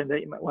consideration, then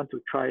you might want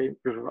to try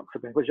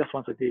rivaroxaban, because just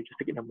once a day, just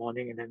take it in the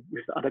morning, and then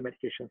with the other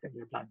medications, and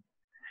you're done.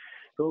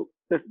 So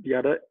that's the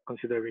other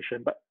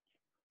consideration. But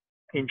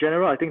in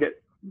general, I think that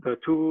the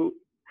two,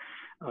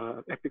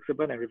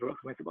 apixaban and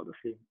rivaroxaban, is about the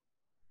same.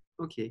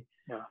 Okay.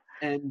 Yeah.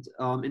 And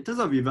in terms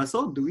of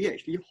reversal, do we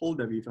actually hold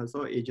the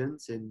reversal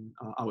agents in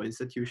our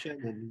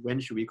institution, and when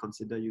should we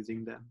consider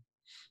using them?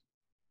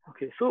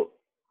 Okay, so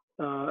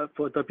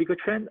for the bigger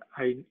trend,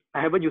 I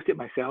haven't used it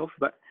myself,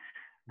 but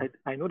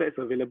I know that it's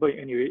available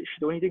in NUH.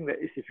 The only thing that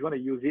is, if you want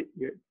to use it,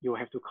 you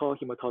have to call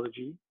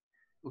hematology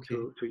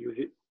to use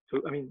it.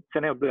 So I mean,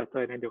 send them a blood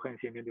letter, and then they'll come and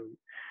see, and then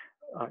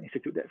they'll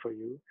institute that for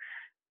you.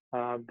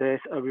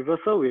 There's a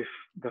reversal with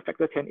the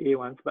factor 10A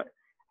ones, but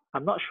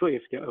I'm not sure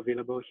if they're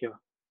available here.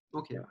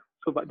 Okay. Yeah.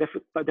 So, but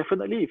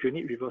definitely, if you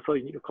need reversal,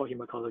 you need to call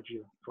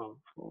hematology for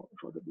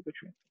the bigger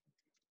trend.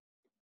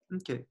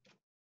 Okay.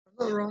 If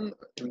I'm not wrong,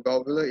 in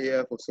valvular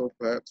AF also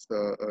perhaps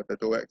the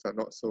DOACs are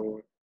not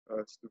so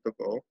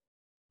suitable.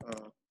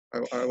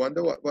 I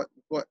wonder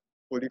what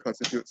fully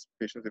constitutes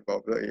patients with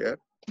valvular AF.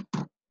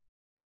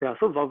 Yeah,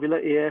 so valvular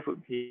AF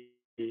would be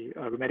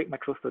rheumatic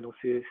mitral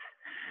stenosis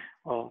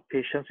or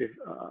patients with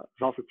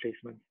valve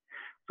replacement.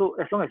 So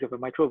as long as you have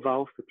a mitral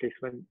valve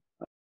replacement,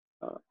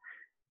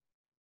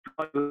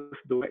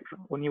 DOACs,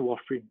 only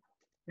Warfarin.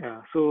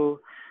 Yeah, so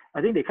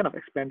I think they kind of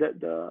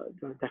expanded the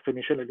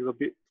definition a little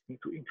bit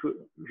into include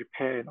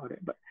repair and all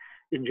that. But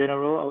in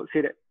general, I would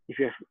say that if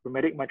you have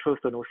rheumatic mitral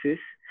stenosis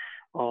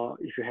or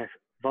if you have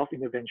valve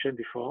intervention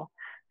before,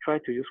 try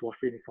to use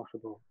Warfarin if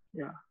possible.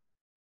 Yeah.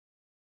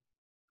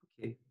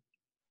 Okay.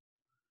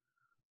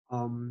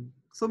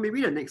 So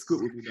maybe the next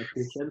group would be the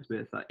patients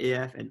with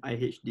AF and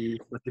IHD,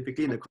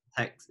 specifically in the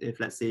context if,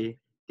 let's say,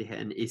 they had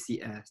an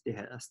ACS, they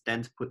had a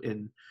stent put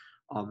in.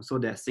 So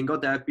there's single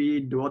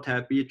therapy, dual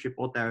therapy,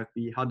 triple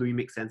therapy. How do we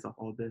make sense of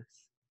all this?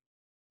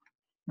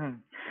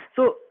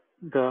 So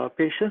the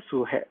patients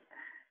who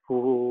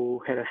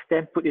had a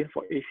stent put in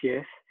for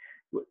ACS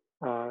would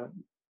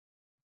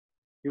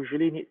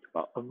usually need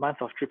about a month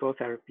of triple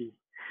therapy.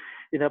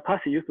 In the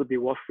past, it used to be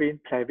Warfarin,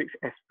 Plavix,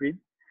 Aspirin,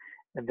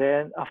 and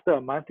then after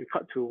a month, we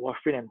cut to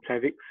Warfarin and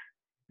Plavix,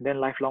 and then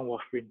lifelong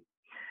Warfarin.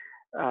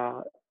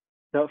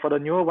 For the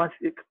newer ones,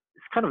 it's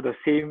kind of the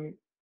same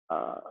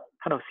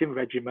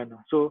regimen.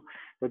 So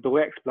the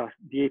DOACs plus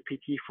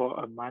DAPT for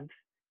a month,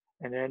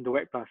 and then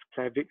DOAC plus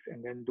Plavix,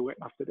 and then DOAC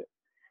after that.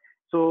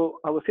 So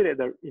I would say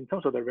that in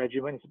terms of the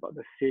regimen, it's about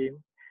the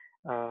same.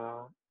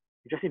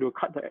 You just need to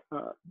cut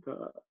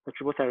the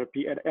triple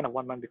therapy at the end of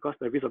 1 month, because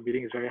the risk of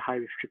bleeding is very high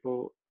with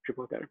triple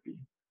therapy.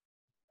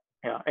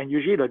 Yeah, and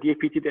usually the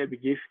DAPT that we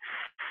give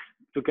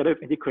together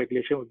with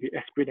anticoagulation would be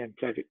Aspirin and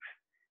Plavix,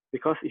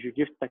 because if you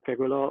give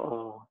ticagrelor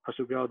or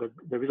prasugrel,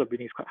 the risk of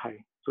bleeding is quite high.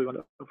 So you want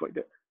to avoid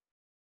that.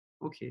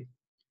 Okay.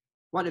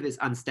 What if it's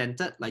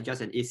unstented, like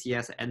just an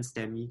ACS, an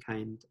NSTEMI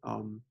kind?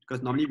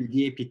 Because normally we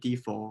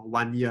DAPT for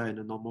 1 year in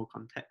a normal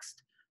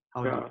context.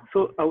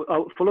 So I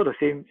would follow the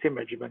same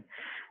regimen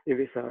if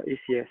it's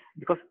ACS,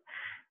 because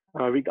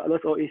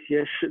regardless, all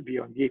ACS should be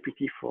on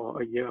DAPT for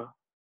a year.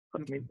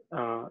 Okay.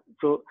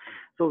 So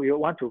we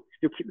want to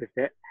still keep with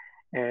that,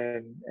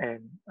 and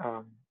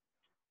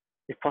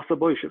if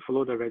possible, you should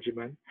follow the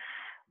regimen.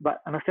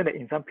 But understand that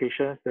in some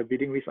patients, the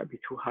bleeding risk might be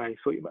too high,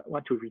 so you might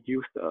want to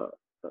reduce the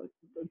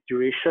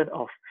duration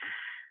of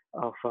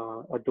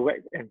a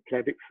DOAC and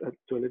Plavix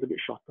to a little bit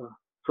shorter.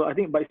 So I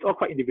think, but it's all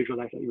quite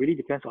individualized. It really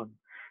depends on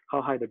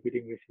how high the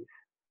bleeding risk is.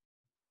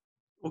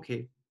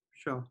 Okay,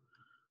 sure.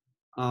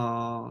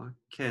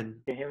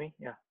 Can you hear me?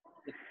 Yeah.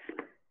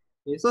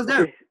 Okay, so is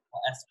there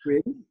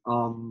aspirin?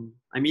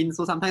 I mean,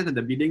 so sometimes when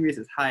the bleeding risk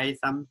is high,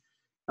 some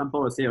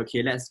people will say,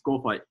 okay, let's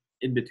go for it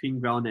in between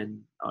ground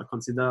and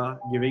consider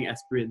giving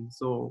aspirin.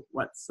 So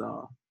what's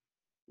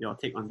your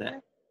take on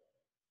that?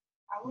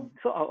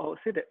 So I would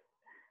say that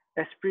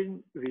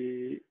aspirin,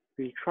 we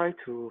try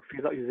to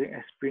phase out using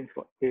aspirin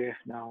for AF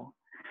now.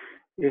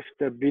 If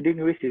the bleeding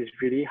risk is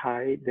really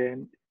high,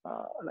 then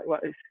like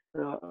what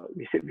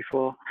we said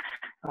before,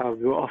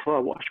 we will offer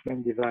a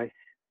watchman device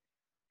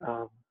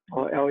or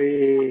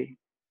LAA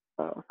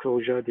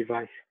closure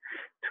device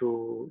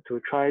to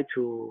try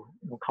to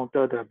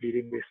counter the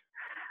bleeding risk.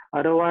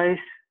 Otherwise,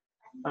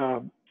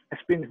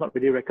 aspirin is not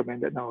really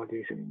recommended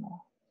nowadays anymore.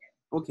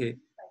 Okay.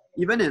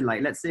 Even in,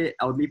 like, let's say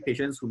elderly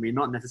patients who may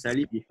not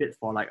necessarily be fit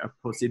for like a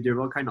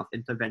procedural kind of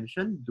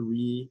intervention, do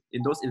we,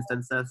 in those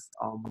instances,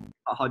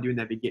 how do you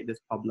navigate this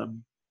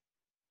problem?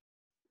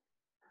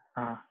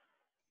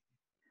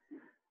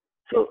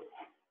 So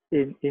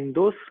in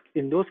those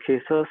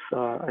cases,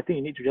 I think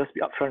you need to just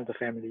be upfront with the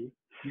family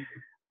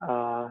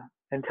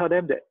and tell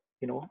them that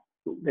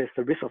there's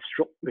the risk of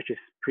stroke, which is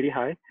pretty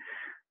high.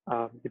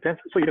 Depends.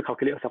 So you need to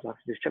calculate yourself.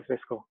 Just check the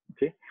score.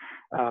 Okay,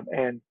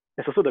 and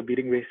there's also the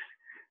bleeding risk.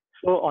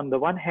 So on the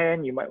one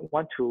hand, you might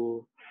want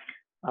to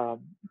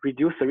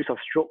reduce the risk of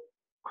stroke,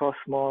 cause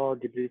more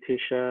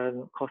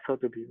debilitation, cause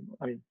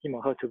him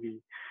or her to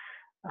be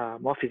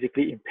more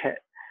physically impaired.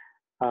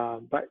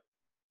 But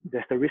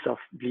there's the risk of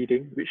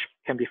bleeding, which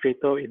can be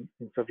fatal in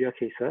severe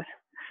cases.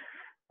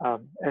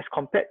 as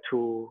compared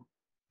to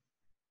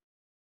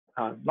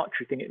not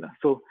treating it.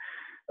 So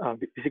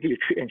basically you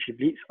treat and she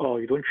bleeds, or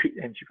you don't treat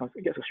and she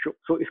gets a stroke.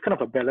 So it's kind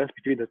of a balance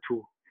between the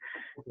two.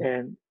 Okay.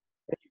 And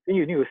then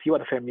you need to see what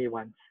the family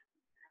wants.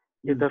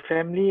 If the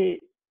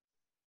family,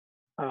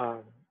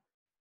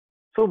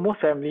 so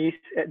most families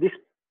at this,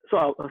 so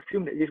I'll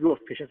assume that this group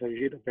of patients are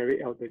usually the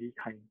very elderly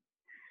kind.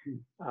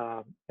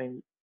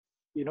 And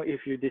you know,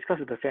 if you discuss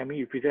with the family,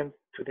 you present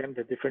to them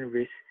the different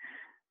risks,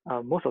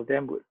 most of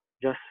them would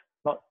just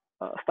not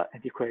start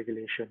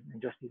anticoagulation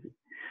and just leave it.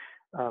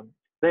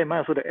 Bear in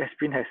mind also that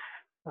aspirin has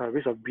a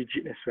risk of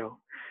bridget as well.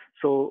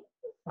 So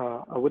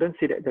I wouldn't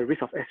say that the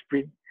risk of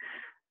aspirin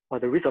or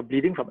the risk of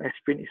bleeding from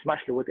aspirin is much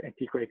lower than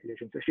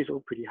anticoagulation. It's actually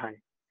so pretty high.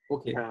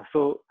 Okay.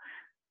 So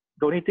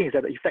the only thing is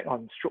that the effect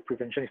on stroke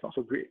prevention is not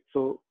so great.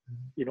 So,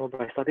 you know,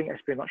 by starting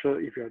aspirin, I'm not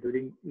sure if you're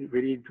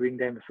really doing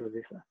them a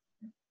service.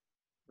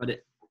 Got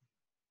it.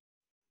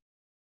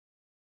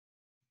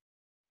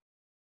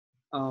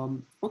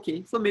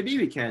 Okay, so maybe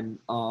we can,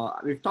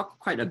 we've talked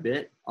quite a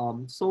bit.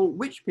 So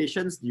which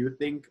patients do you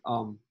think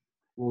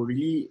will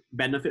really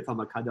benefit from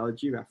a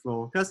cardiology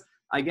referral? Because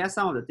I guess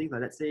some of the things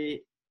like, let's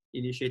say,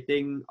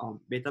 initiating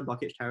beta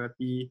blockage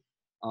therapy,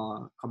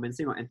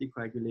 commencing on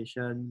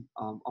anticoagulation,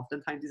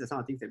 oftentimes these are some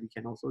of the things that we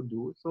can also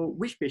do. So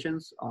which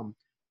patients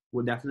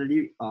would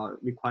definitely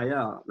require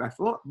a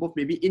referral, both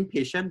maybe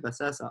inpatient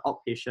versus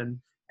outpatient,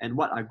 and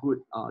what are good,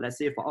 let's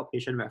say for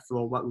outpatient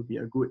referral, what would be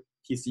a good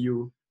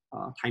TCU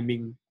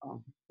timing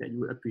that you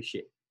would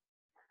appreciate?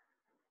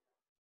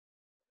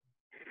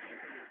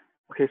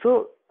 Okay,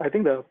 so I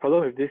think the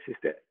problem with this is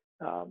that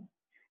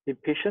in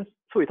patients,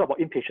 so we talk about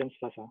inpatients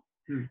first.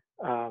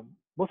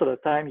 Most of the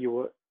time,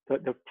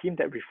 the team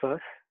that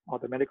refers, or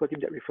the medical team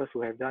that refers,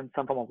 will have done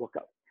some form of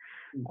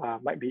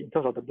workup. Might be in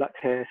terms of the blood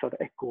test or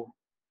the echo.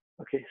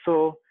 Okay,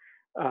 so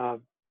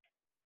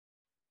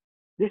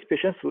these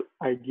patients would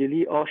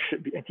ideally all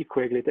should be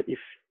anticoagulated if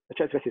the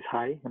chest stress is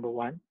high, number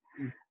one.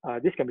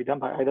 This can be done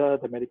by either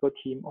the medical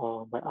team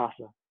or by us.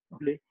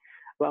 Okay,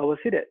 but I would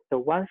say that the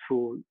ones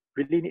who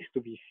really needs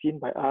to be seen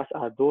by us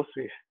are those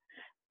with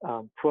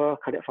poor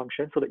cardiac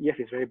function, so the EF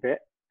is very bad.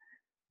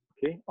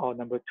 Okay, or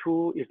number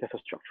two, if there's a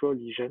structural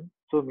lesion,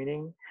 so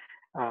meaning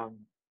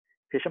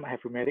patient might have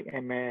rheumatic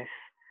MS,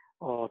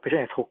 or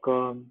patient has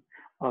HOCM,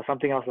 or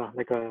something else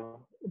like a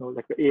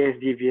like the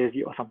ASD,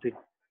 VSD, or something.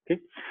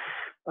 Okay,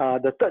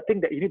 the third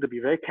thing that you need to be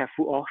very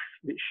careful of,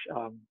 which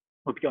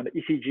would be on the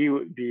ECG,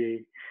 would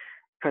be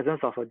presence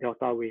of a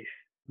delta wave.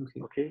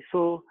 Okay,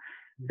 so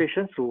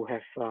patients who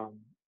have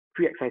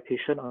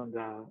pre-excitation on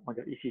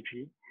the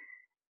ECG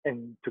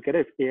and together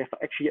with AF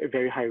are actually at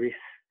very high risk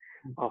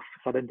of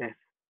sudden death.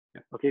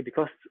 Okay,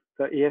 because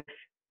the AF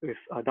with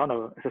down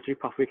the accessory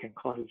pathway can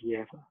cause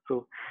VF.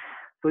 So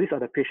these are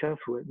the patients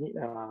who need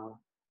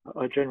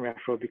urgent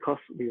referral, because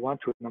we want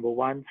to, number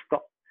one,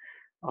 stop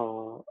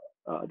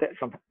that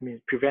from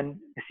prevent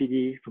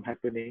SCD from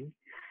happening.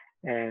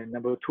 And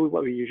number two,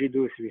 what we usually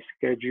do is we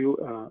schedule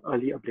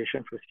early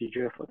ablation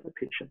procedure for the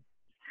patient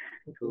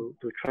to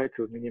try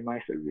to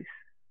minimize the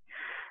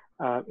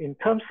risk. In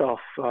terms of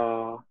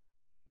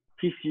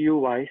TCU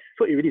wise,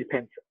 so it really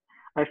depends.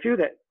 I feel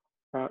that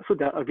so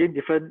there are again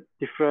different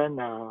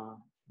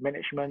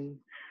management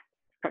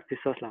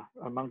practices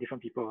among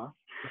different people.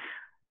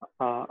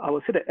 I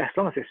would say that as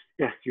long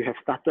as you have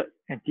started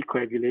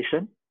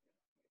anticoagulation,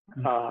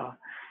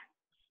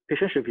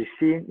 patients should be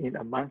seen in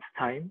a month's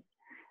time,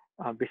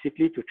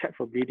 basically to check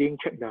for bleeding,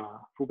 check the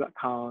full blood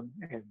count,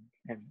 and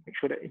make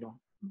sure that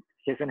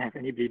he doesn't have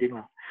any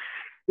bleeding.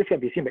 This can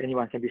be seen by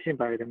anyone, can be seen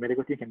by the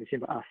medical team, can be seen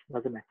by us,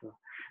 doesn't matter.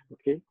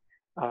 Okay.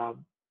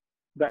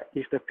 But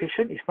if the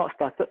patient is not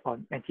started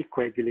on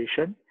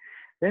anticoagulation,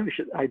 then we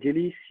should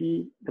ideally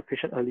see the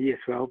patient early as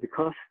well,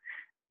 because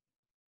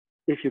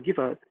if you give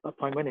an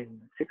appointment in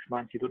 6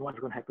 months, you don't know what's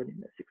going to happen in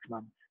that 6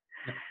 months.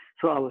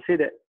 So I would say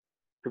that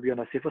to be on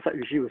the safer side,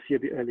 usually we'll see a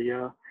bit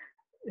earlier,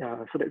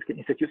 so that we can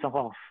institute some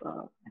form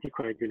of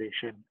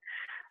anticoagulation.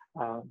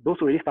 Those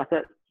who already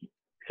started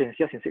can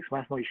see us in 6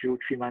 months, no issue.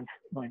 3 months,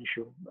 no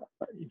issue.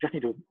 But you just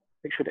need to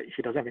make sure that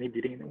he doesn't have any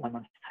bleeding in 1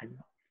 month's time.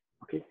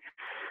 Okay.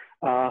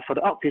 For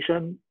the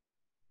outpatient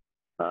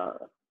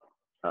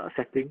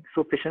setting,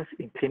 so patients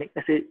in clinic,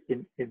 let's say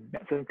in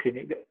medicine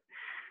clinic that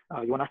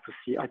you want us to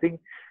see, I think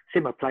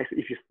same applies.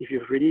 If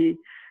you've already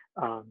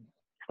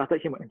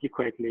started him on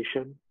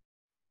anticoagulation,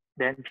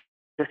 then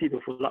just need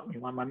to follow up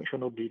in 1 month, make sure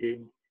no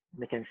bleeding.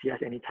 They can see us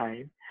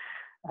anytime.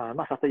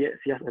 Not started yet,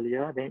 see us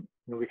earlier, then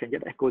we can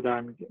get the echo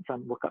done, get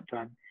some workup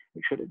done,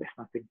 make sure that there's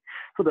nothing.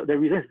 So the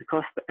reason is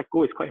because the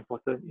echo is quite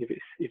important.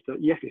 If the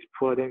EF is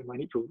poor, then we might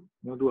need to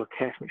do a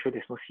CAF, make sure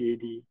there's no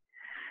CAD,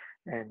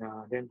 and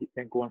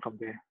then go on from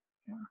there.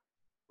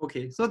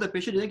 Okay, so the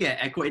patient didn't get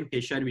echo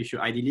inpatient, we should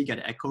ideally get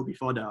an echo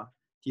before the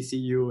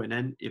TCU, and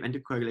then if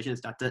anticoagulation is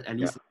started, at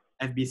least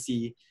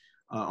FBC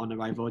on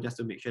arrival, just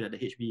to make sure that the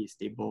HB is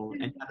stable.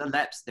 And other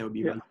labs that will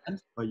be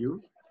relevant for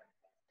you?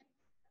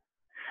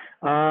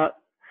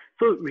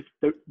 So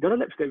the other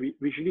labs that we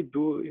usually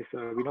do is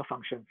renal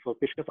function for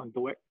patients on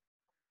DOAC.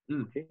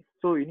 Okay,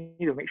 so you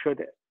need to make sure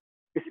that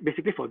it's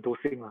basically for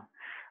dosing.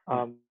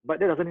 But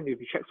that doesn't need to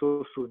be checked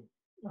so soon.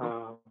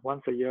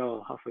 Once a year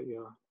or half a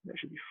year, that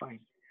should be fine.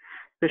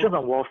 Patients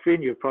on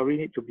warfarin, you probably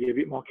need to be a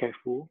bit more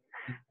careful.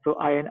 So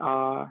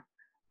INR,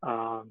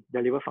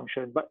 their liver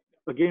function, but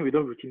again, we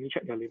don't routinely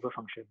check their liver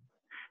function.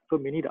 So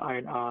mainly the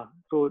INR.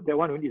 So that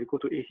one we need to go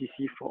to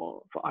ACC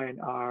for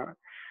INR,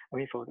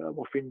 for the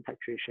warfarin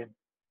titration.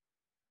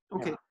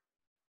 Okay.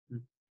 Yeah.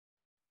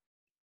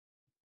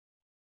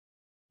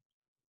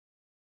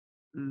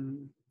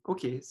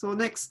 Okay, so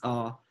next,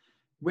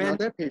 when are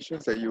there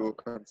patients that you will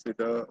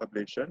consider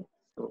ablation?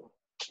 So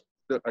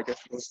I guess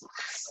those.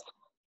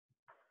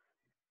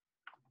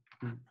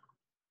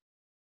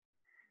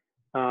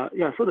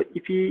 Yeah, so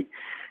the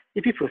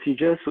EP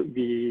procedures would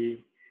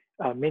be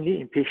mainly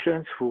in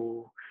patients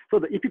who, so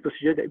the EP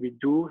procedure that we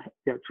do,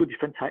 there are two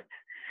different types.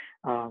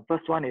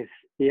 First one is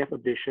AF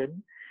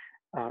ablation,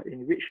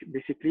 in which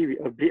basically we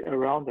ablate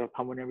around the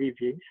pulmonary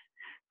veins.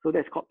 So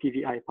that's called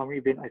PVI, pulmonary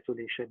vein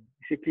isolation.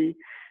 Basically,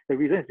 the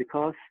reason is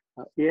because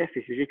AF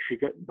is usually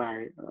triggered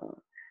by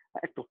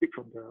ectopic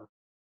from the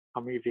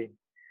pulmonary vein,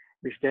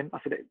 which then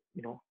after that,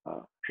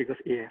 triggers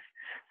AF.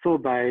 So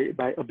by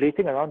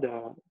ablating around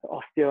the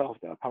ostia of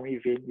the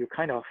pulmonary vein, you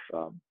kind of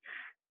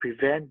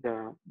prevent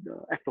the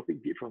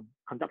ectopic beat from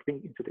conducting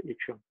into the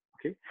atrium.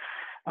 Okay,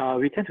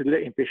 we tend to do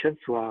that in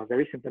patients who are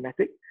very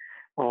symptomatic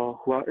or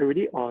who are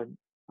already on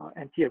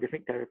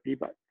anti-arrhythmic therapy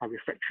but are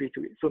refractory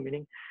to it. So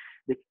meaning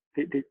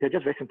they're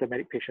just very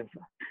symptomatic patients.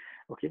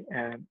 Okay,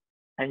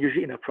 and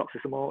usually in a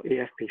paroxysmal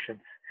AF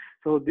patients.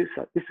 So these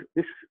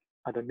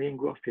are the main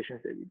group of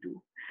patients that we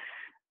do.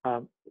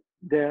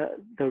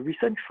 The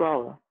recent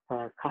trial,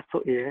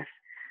 Castle AF,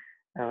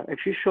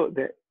 actually showed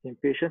that in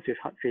patients with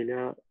heart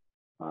failure,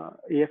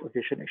 AF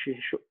ablation actually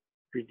should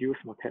reduce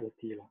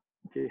mortality.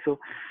 Okay, so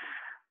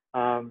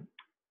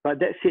but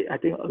that said, I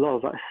think a lot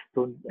of us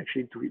don't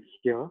actually do it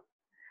here,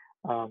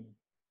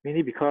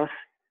 mainly because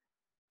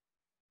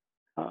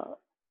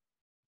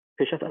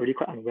patients are really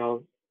quite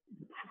unwell.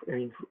 I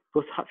mean,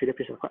 those heart failure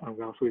patients are quite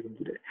unwell, so we don't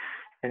do that.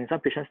 And in some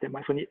patients, they might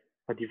also need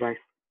a device.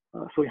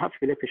 So in heart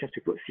failure patients,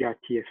 we put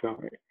CRT as well,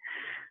 right?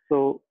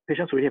 So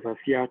patients who already have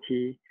a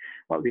CRT,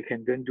 what we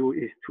can then do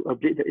is to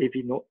ablate the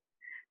AV node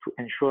to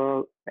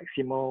ensure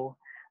maximal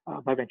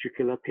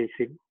biventricular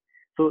pacing.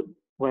 So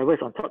whatever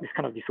is on top is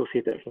kind of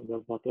dissociated from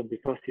the bottom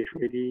because they've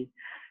already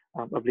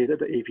ablated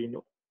the AV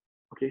node.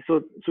 Okay,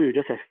 so you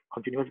just have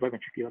continuous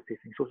biventricular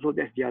pacing. So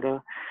that's the other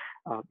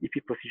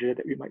EP procedure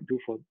that we might do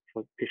for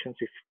patients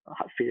with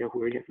heart failure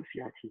who already have a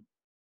CRT.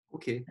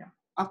 Okay. Yeah.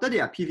 After they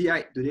are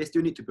PVI, do they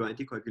still need to do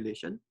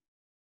anticoagulation?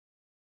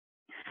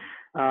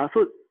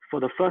 So for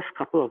the first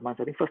couple of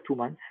months, I think first 2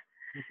 months,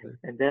 okay.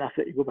 And then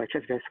after you go by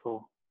chest vest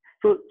score.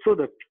 So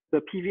the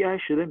PVI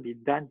shouldn't be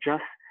done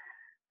just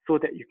so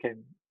that you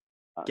can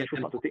choose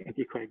not to take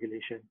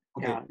anticoagulation.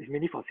 Okay. Yeah, it's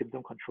mainly for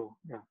symptom control.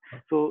 Yeah.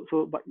 So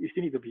but you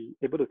still need to be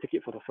able to take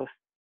it for the first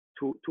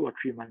 2 or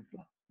 3 months.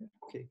 Yeah.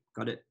 Okay,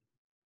 got it.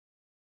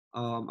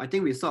 I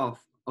think we sort of,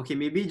 okay,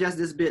 maybe just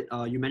this bit,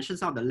 you mentioned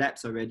some of the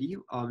labs already.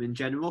 In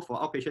general, for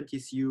outpatient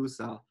TCUs,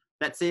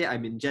 let's say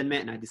I'm in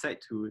GenMed and I decide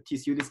to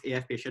TCU this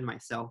AF patient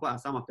myself. What are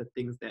some of the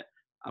things that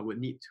I would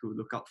need to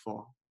look out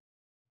for?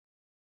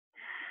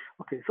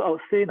 Okay, so I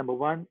would say number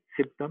one,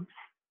 symptoms.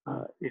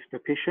 If the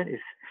patient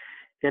is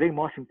getting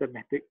more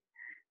symptomatic,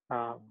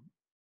 it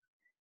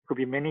could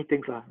be many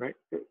things, right?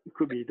 It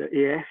could be the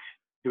AF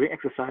during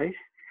exercise,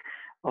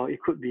 or it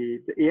could be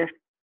the AF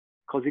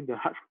causing the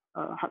heart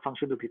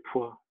function to be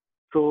poor.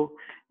 So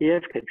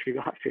AF can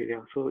trigger heart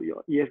failure. So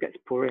your EF gets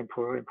poorer and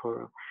poorer and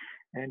poorer.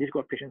 And these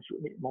group of patients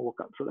would need more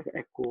workup, so like an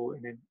echo,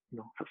 and then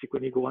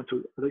subsequently go on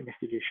to other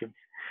investigations.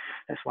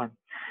 That's one.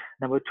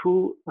 Number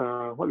two,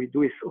 what we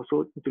do is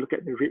also need to look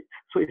at the rate.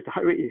 So if the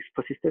heart rate is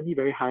persistently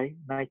very high,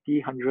 90,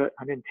 100,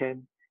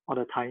 110 all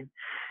the time,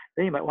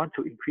 then you might want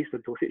to increase the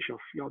dosage of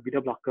your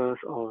beta blockers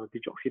or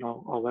digoxin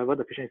or whatever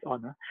the patient is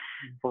on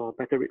for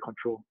better rate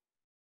control.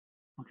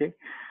 Okay.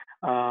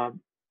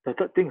 The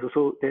third thing is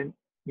also then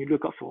you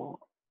look out for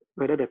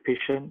whether the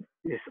patient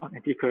is on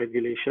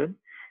anticoagulation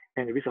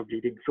and the risk of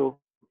bleeding. So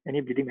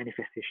any bleeding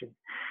manifestation.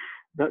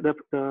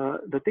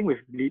 The thing with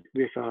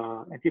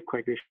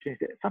anticoagulation is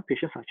that some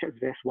patients are chest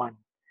vest 1,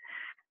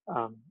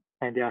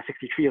 and they are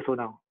 63 years old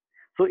now.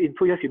 So in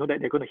 2 years, you know that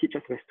they're going to hit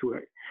chest vest 2,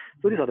 right?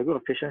 So these are the group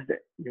of patients that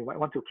you might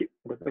want to keep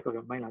at the back of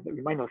your mind. That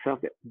remind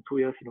yourself that in 2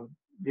 years,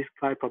 this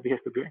guy probably has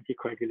to do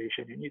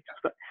anticoagulation. You need to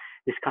start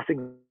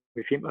discussing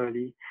with him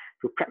early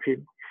to prep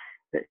him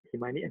that he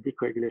might need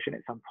anticoagulation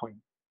at some point.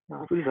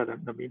 So these are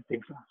the main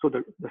things. So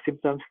the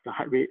symptoms, the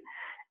heart rate,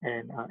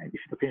 and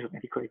if the patient of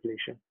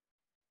anticoagulation.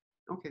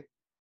 Okay.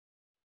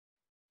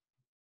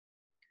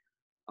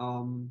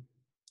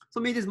 So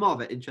maybe this is more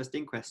of an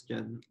interesting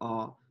question.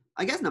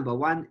 I guess number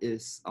one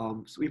is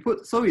we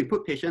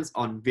put patients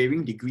on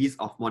varying degrees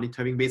of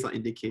monitoring based on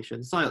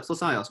indications. So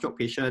some of your stroke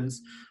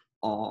patients,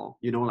 or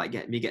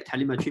may get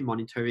telemetry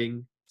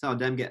monitoring. Some of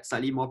them get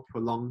slightly more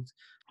prolonged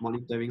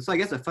monitoring. So I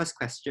guess the first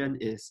question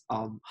is,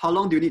 how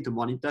long do you need to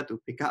monitor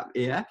to pick up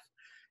AF?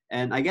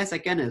 And I guess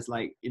second is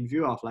like in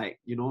view of like,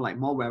 like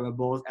more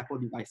wearables, Apple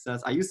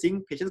devices, are you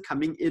seeing patients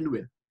coming in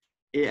with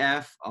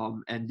AF,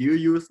 and do you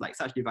use like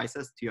such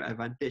devices to your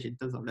advantage in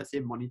terms of, let's say,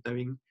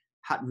 monitoring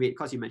heart rate?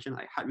 Because you mentioned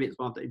like heart rate is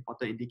one of the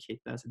important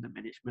indicators in the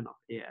management of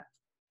AF.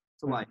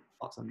 So what are your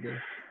thoughts on this?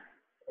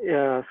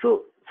 Yeah,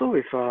 so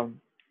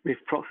with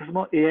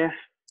paroxysmal AF,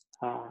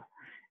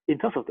 in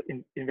terms of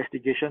the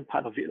investigation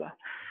part of it,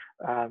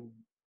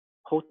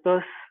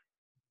 Holters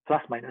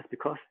plus minus,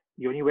 because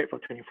you only wait for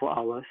 24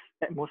 hours,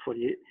 at most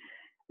 48.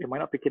 You might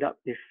not pick it up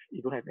if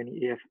you don't have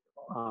any AF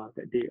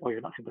that day or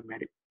you're not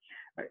symptomatic.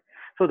 Right.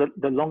 So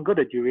the longer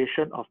the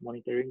duration of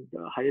monitoring,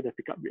 the higher the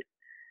pickup rate.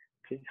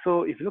 Okay.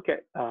 So if you look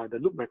at the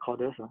loop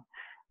recorders,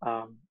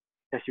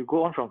 as you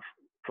go on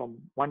from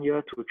 1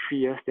 year to 3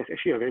 years, there's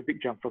actually a very big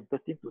jump from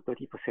 13 to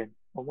 30%,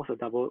 almost a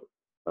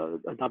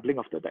doubling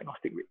of the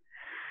diagnostic rate.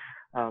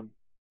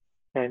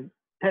 And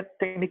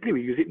technically,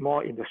 we use it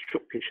more in the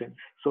stroke patients.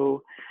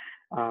 So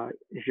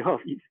if you heard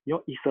of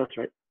ESUS,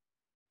 right?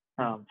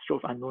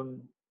 Stroke of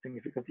unknown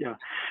significance. Yeah.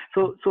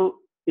 So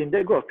in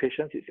that group of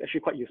patients, it's actually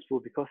quite useful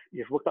because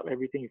you've worked up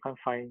everything, you can't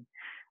find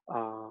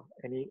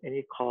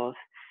any cause.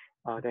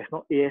 There's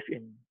no AF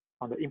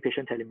on the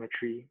inpatient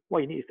telemetry.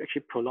 What you need is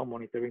actually prolonged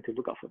monitoring to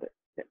look out for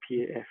that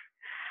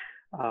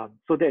PAF.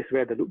 So that's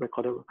where the loop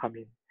recorder will come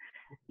in.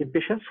 In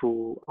patients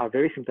who are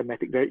very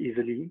symptomatic very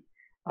easily,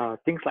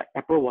 things like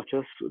Apple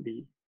Watches would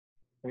be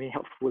very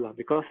helpful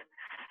because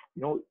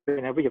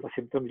whenever you have a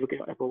symptom, you look at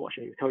your Apple Watch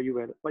and it will tell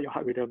you what your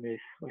heart rhythm is,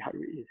 what your heart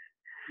rate is.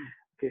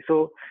 Okay,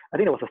 so I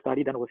think there was a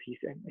study done overseas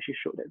and actually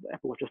showed that the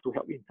Apple Watches do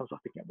help in terms of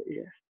picking up the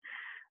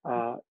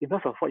AF. In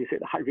terms of what you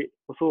said, the heart rate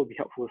also will be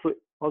helpful. So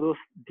all those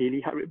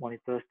daily heart rate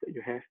monitors that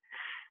you have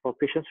for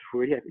patients who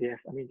already have AF,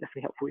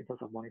 definitely helpful in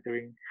terms of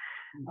monitoring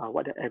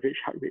what the average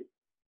heart rate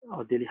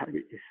or daily heart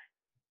rate is.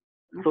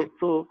 Okay.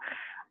 So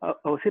I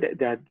would say that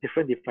there are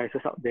different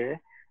devices out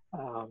there,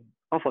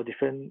 all for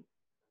different.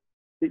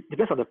 It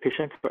depends on the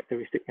patient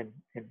characteristic and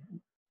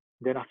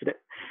then after that,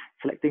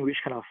 selecting which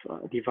kind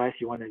of device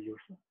you want to use.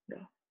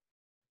 Yeah.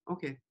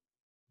 Okay.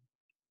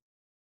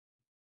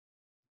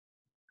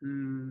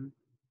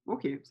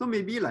 Okay. So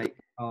maybe like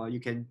you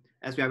can,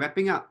 as we are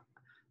wrapping up,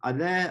 are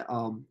there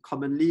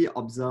commonly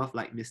observed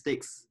like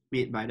mistakes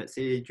made by, let's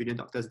say, junior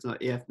doctors in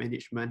AF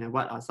management, and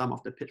what are some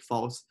of the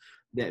pitfalls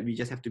that we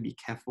just have to be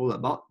careful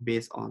about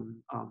based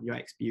on your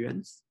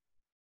experience?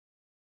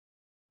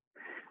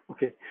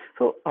 Okay.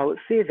 So I would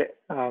say that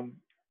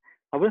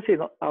I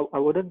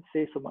wouldn't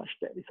say so much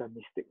that it's a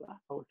mistake.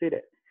 I would say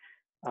that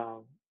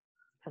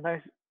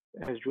sometimes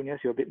as juniors,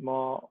 you're a bit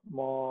more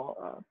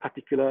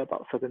particular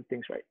about certain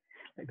things, right?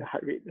 Like the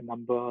heart rate, the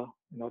number,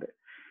 and all that.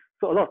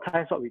 So a lot of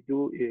times what we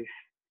do is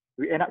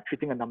we end up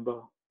treating a number,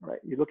 right?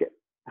 You look at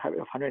the heart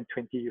rate of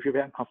 120, you feel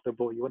very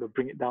uncomfortable. You want to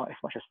bring it down as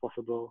much as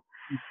possible.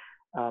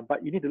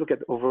 But you need to look at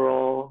the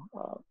overall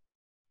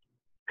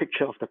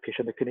picture of the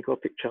patient, the clinical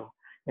picture,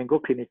 and go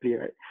clinically,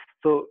 right?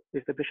 So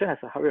if the patient has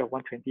a heart rate of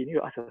 120, you need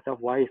to ask yourself,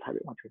 why is heart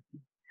rate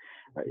 120?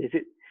 Right? Is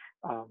it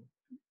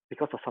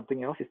because of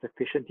something else? Is the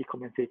patient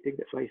decompensating?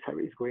 That's why his heart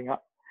rate is going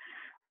up.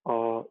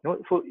 Or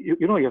so you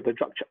have the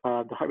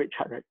the heart rate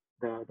chart, right?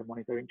 The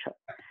monitoring chart.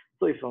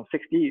 So if from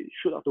 60 it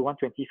shoot up to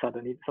 120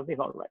 suddenly, something's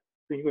not right.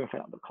 So you go and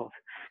find out the cause,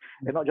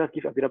 and not just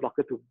give a beta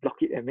blocker to block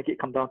it and make it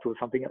come down to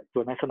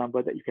a nicer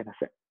number that you can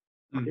accept.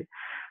 Okay,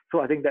 so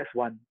I think that's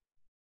one.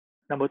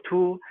 Number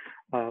two,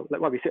 like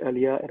what we said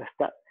earlier at the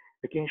start,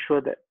 making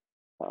sure that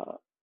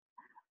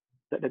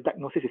that the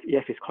diagnosis is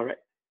AF is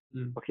correct.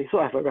 Okay, so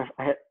I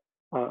had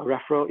a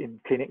referral in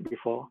clinic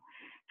before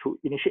to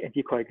initiate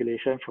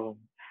anticoagulation from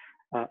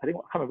I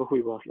can't remember who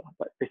it was,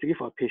 but basically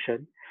for a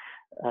patient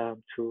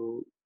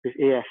with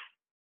AF,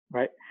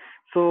 right?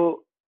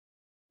 So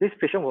this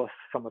patient was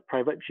from a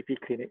private GP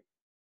clinic,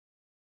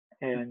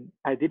 and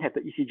I didn't have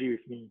the ECG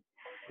with me.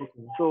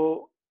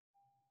 So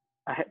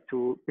I had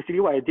to, basically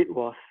what I did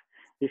was,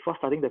 before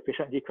starting the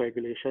patient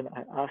anticoagulation,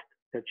 I asked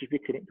the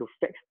GP clinic to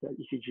fax the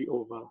ECG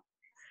over,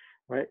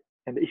 right?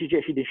 And the ECG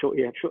actually didn't show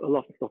AF, showed a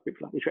lot of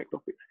ectopics,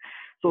 ectopics.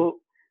 So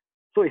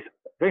it's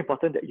very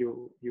important that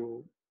you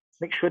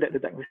make sure that the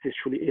diagnosis is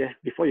truly AF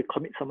before you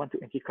commit someone to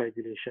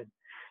anticoagulation.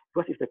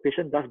 Because if the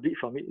patient does bleed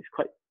from it,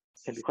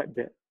 can be quite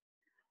bad.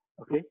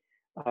 Okay,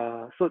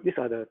 so these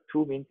are the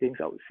two main things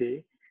I would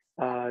say.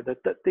 The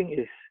third thing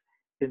is,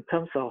 in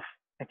terms of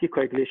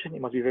anticoagulation,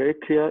 it must be very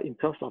clear in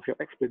terms of your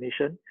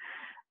explanation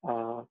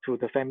to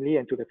the family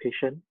and to the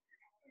patient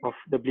of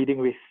the bleeding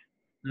risk.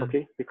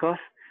 Okay, because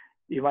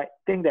you might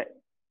think that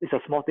it's a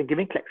small thing.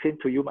 Giving Clexane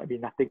to you might be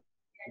nothing,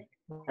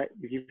 right?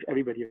 You give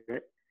everybody,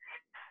 right?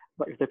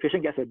 But if the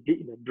patient gets a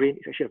bleed in the brain,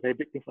 it's actually a very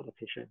big thing for the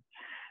patient.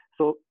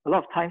 So a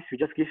lot of times we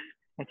just give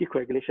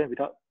anticoagulation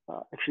without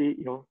actually,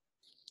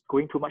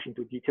 going too much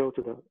into detail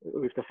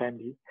with the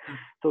family.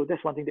 So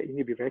that's one thing that you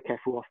need to be very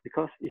careful of,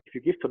 because if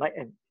you give tonight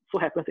and so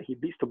happens that he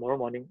bleeds tomorrow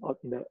morning or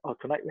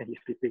tonight when he's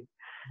sleeping,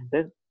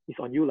 then it's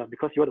on you,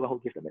 because you're the one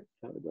who gives them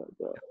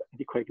the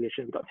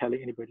anticoagulation without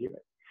telling anybody,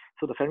 right?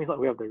 So the family's not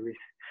aware of the risk.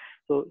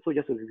 So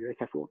just to be very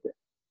careful of that.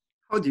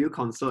 How do you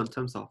console in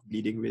terms of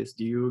bleeding risk?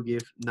 Do you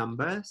give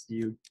numbers?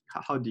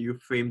 How do you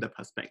frame the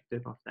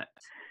perspective of that?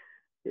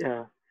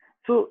 Yeah.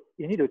 So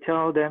you need to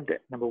tell them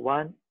that, number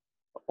one,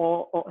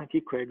 all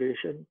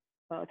anticoagulation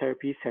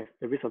therapies have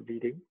a risk of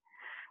bleeding,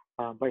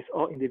 but it's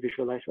all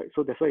individualized, right?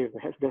 So that's why you have the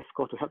HESDES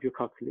score to help you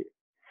calculate.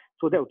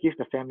 So that will give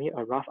the family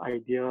a rough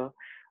idea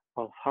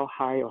of how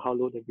high or how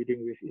low the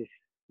bleeding risk is.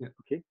 Yeah.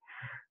 Okay.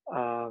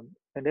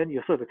 And then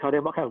you also have to tell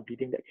them what kind of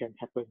bleeding that can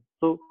happen.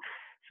 So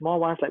small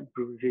ones like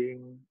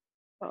bruising,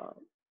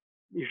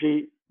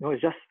 usually,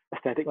 it's just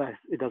aesthetic, right?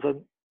 It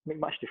doesn't make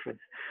much difference.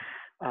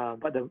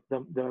 But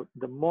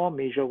the more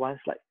major ones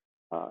like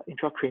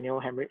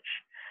intracranial hemorrhage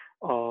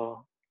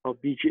or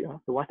BG,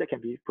 the ones that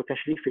can be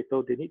potentially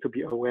fatal, they need to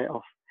be aware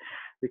of,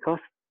 because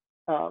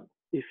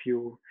if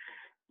you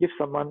give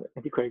someone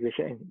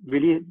anticoagulation and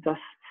really does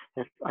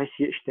have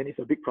ICH, then it's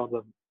a big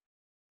problem.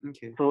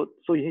 Okay. So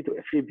you need to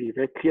actually be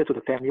very clear to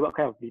the family what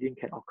kind of bleeding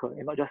can occur,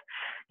 and not just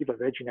give a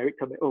very generic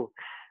term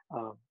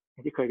that,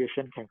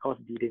 anticoagulation can cause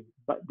bleeding,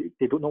 but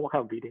they don't know what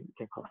kind of bleeding it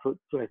can cause. So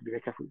you have to be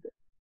very careful with that.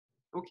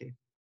 Okay,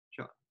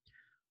 sure.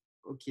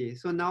 Okay,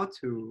 so now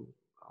to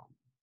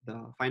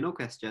the final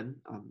question.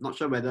 I'm not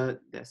sure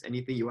whether there's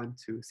anything you want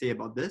to say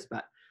about this,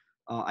 but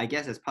I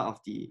guess as part of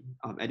the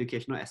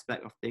educational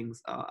aspect of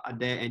things, are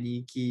there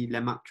any key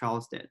landmark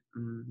trials that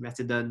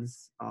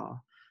residents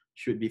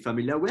should be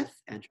familiar with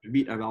and should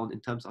read around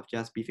in terms of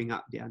just beefing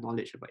up their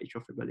knowledge about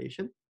atrial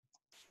fibrillation?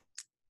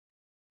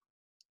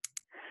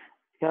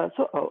 Yeah,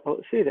 so I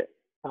would say that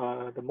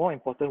the more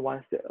important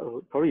ones that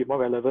are probably more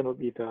relevant would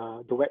be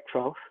the DOAC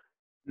trials,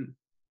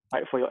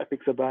 right, for your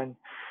apixaban,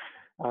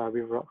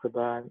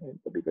 rivaroxaban, and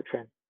the bigger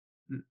trend.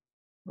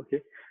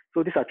 Okay,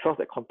 so these are trials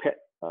that compare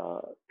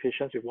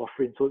patients with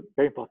warfarin. So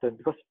very important,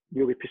 because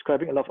you'll be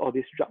prescribing a lot of all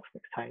these drugs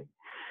next time.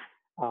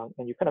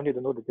 And you kind of need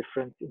to know the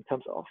difference in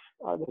terms of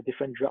the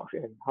different drugs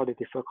and how they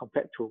differ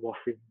compared to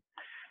warfarin.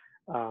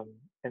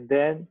 And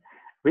then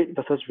rate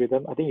versus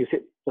rhythm. I think you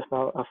said just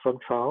now a firm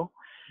trial,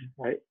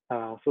 right?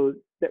 So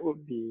that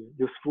would be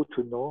useful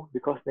to know,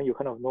 because then you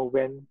kind of know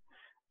when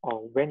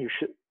you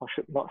should or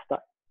should not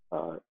start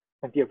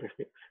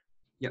antiarrhythmics.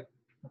 Yep.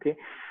 Okay.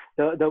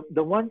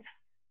 The ones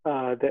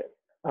that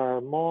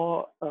are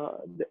more,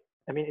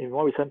 in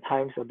more recent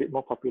times, a bit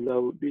more popular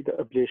would be the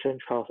ablation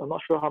trials. I'm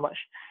not sure how much,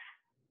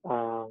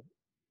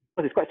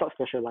 but it's quite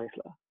subspecialized.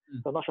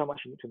 So I'm not sure how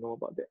much you need to know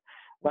about that.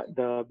 But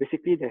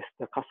basically, there's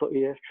the Castle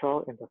AF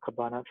trial and the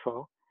Cabana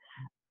trial.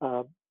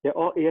 They're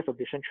all AF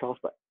ablation trials,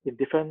 but in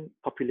different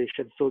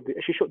populations. So they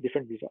actually showed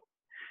different results.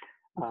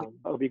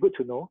 It'll be good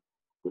to know.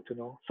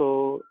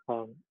 So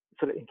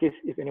so that in case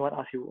if anyone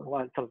asks you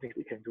what are some of the things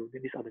you can do,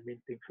 then these are the main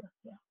things.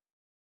 Yeah.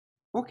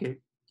 Okay,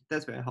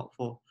 that's very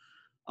helpful.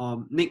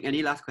 Nick,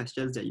 any last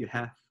questions that you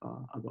have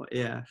about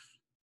AF?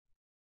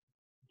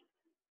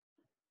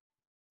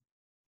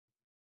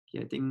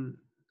 Okay, I think,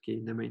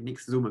 never mind.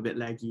 Nick's Zoom a bit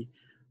laggy.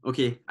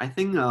 Okay, I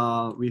think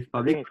we've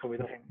probably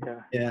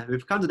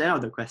we've come to the end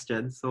of the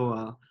questions.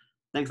 So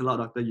thanks a lot,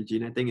 Dr.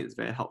 Eugene. I think it's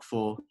very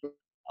helpful.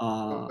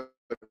 I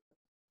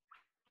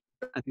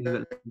think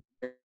that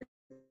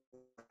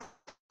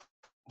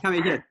can't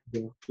wait here.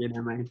 Okay,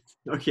 never mind.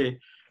 Okay.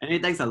 Anyway,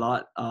 thanks a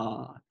lot.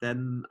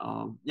 Then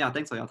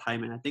thanks for your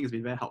time, and I think it's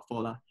been very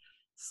helpful.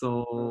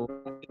 So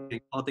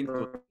all things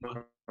to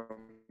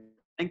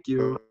thank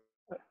you.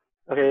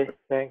 Okay,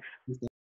 thanks.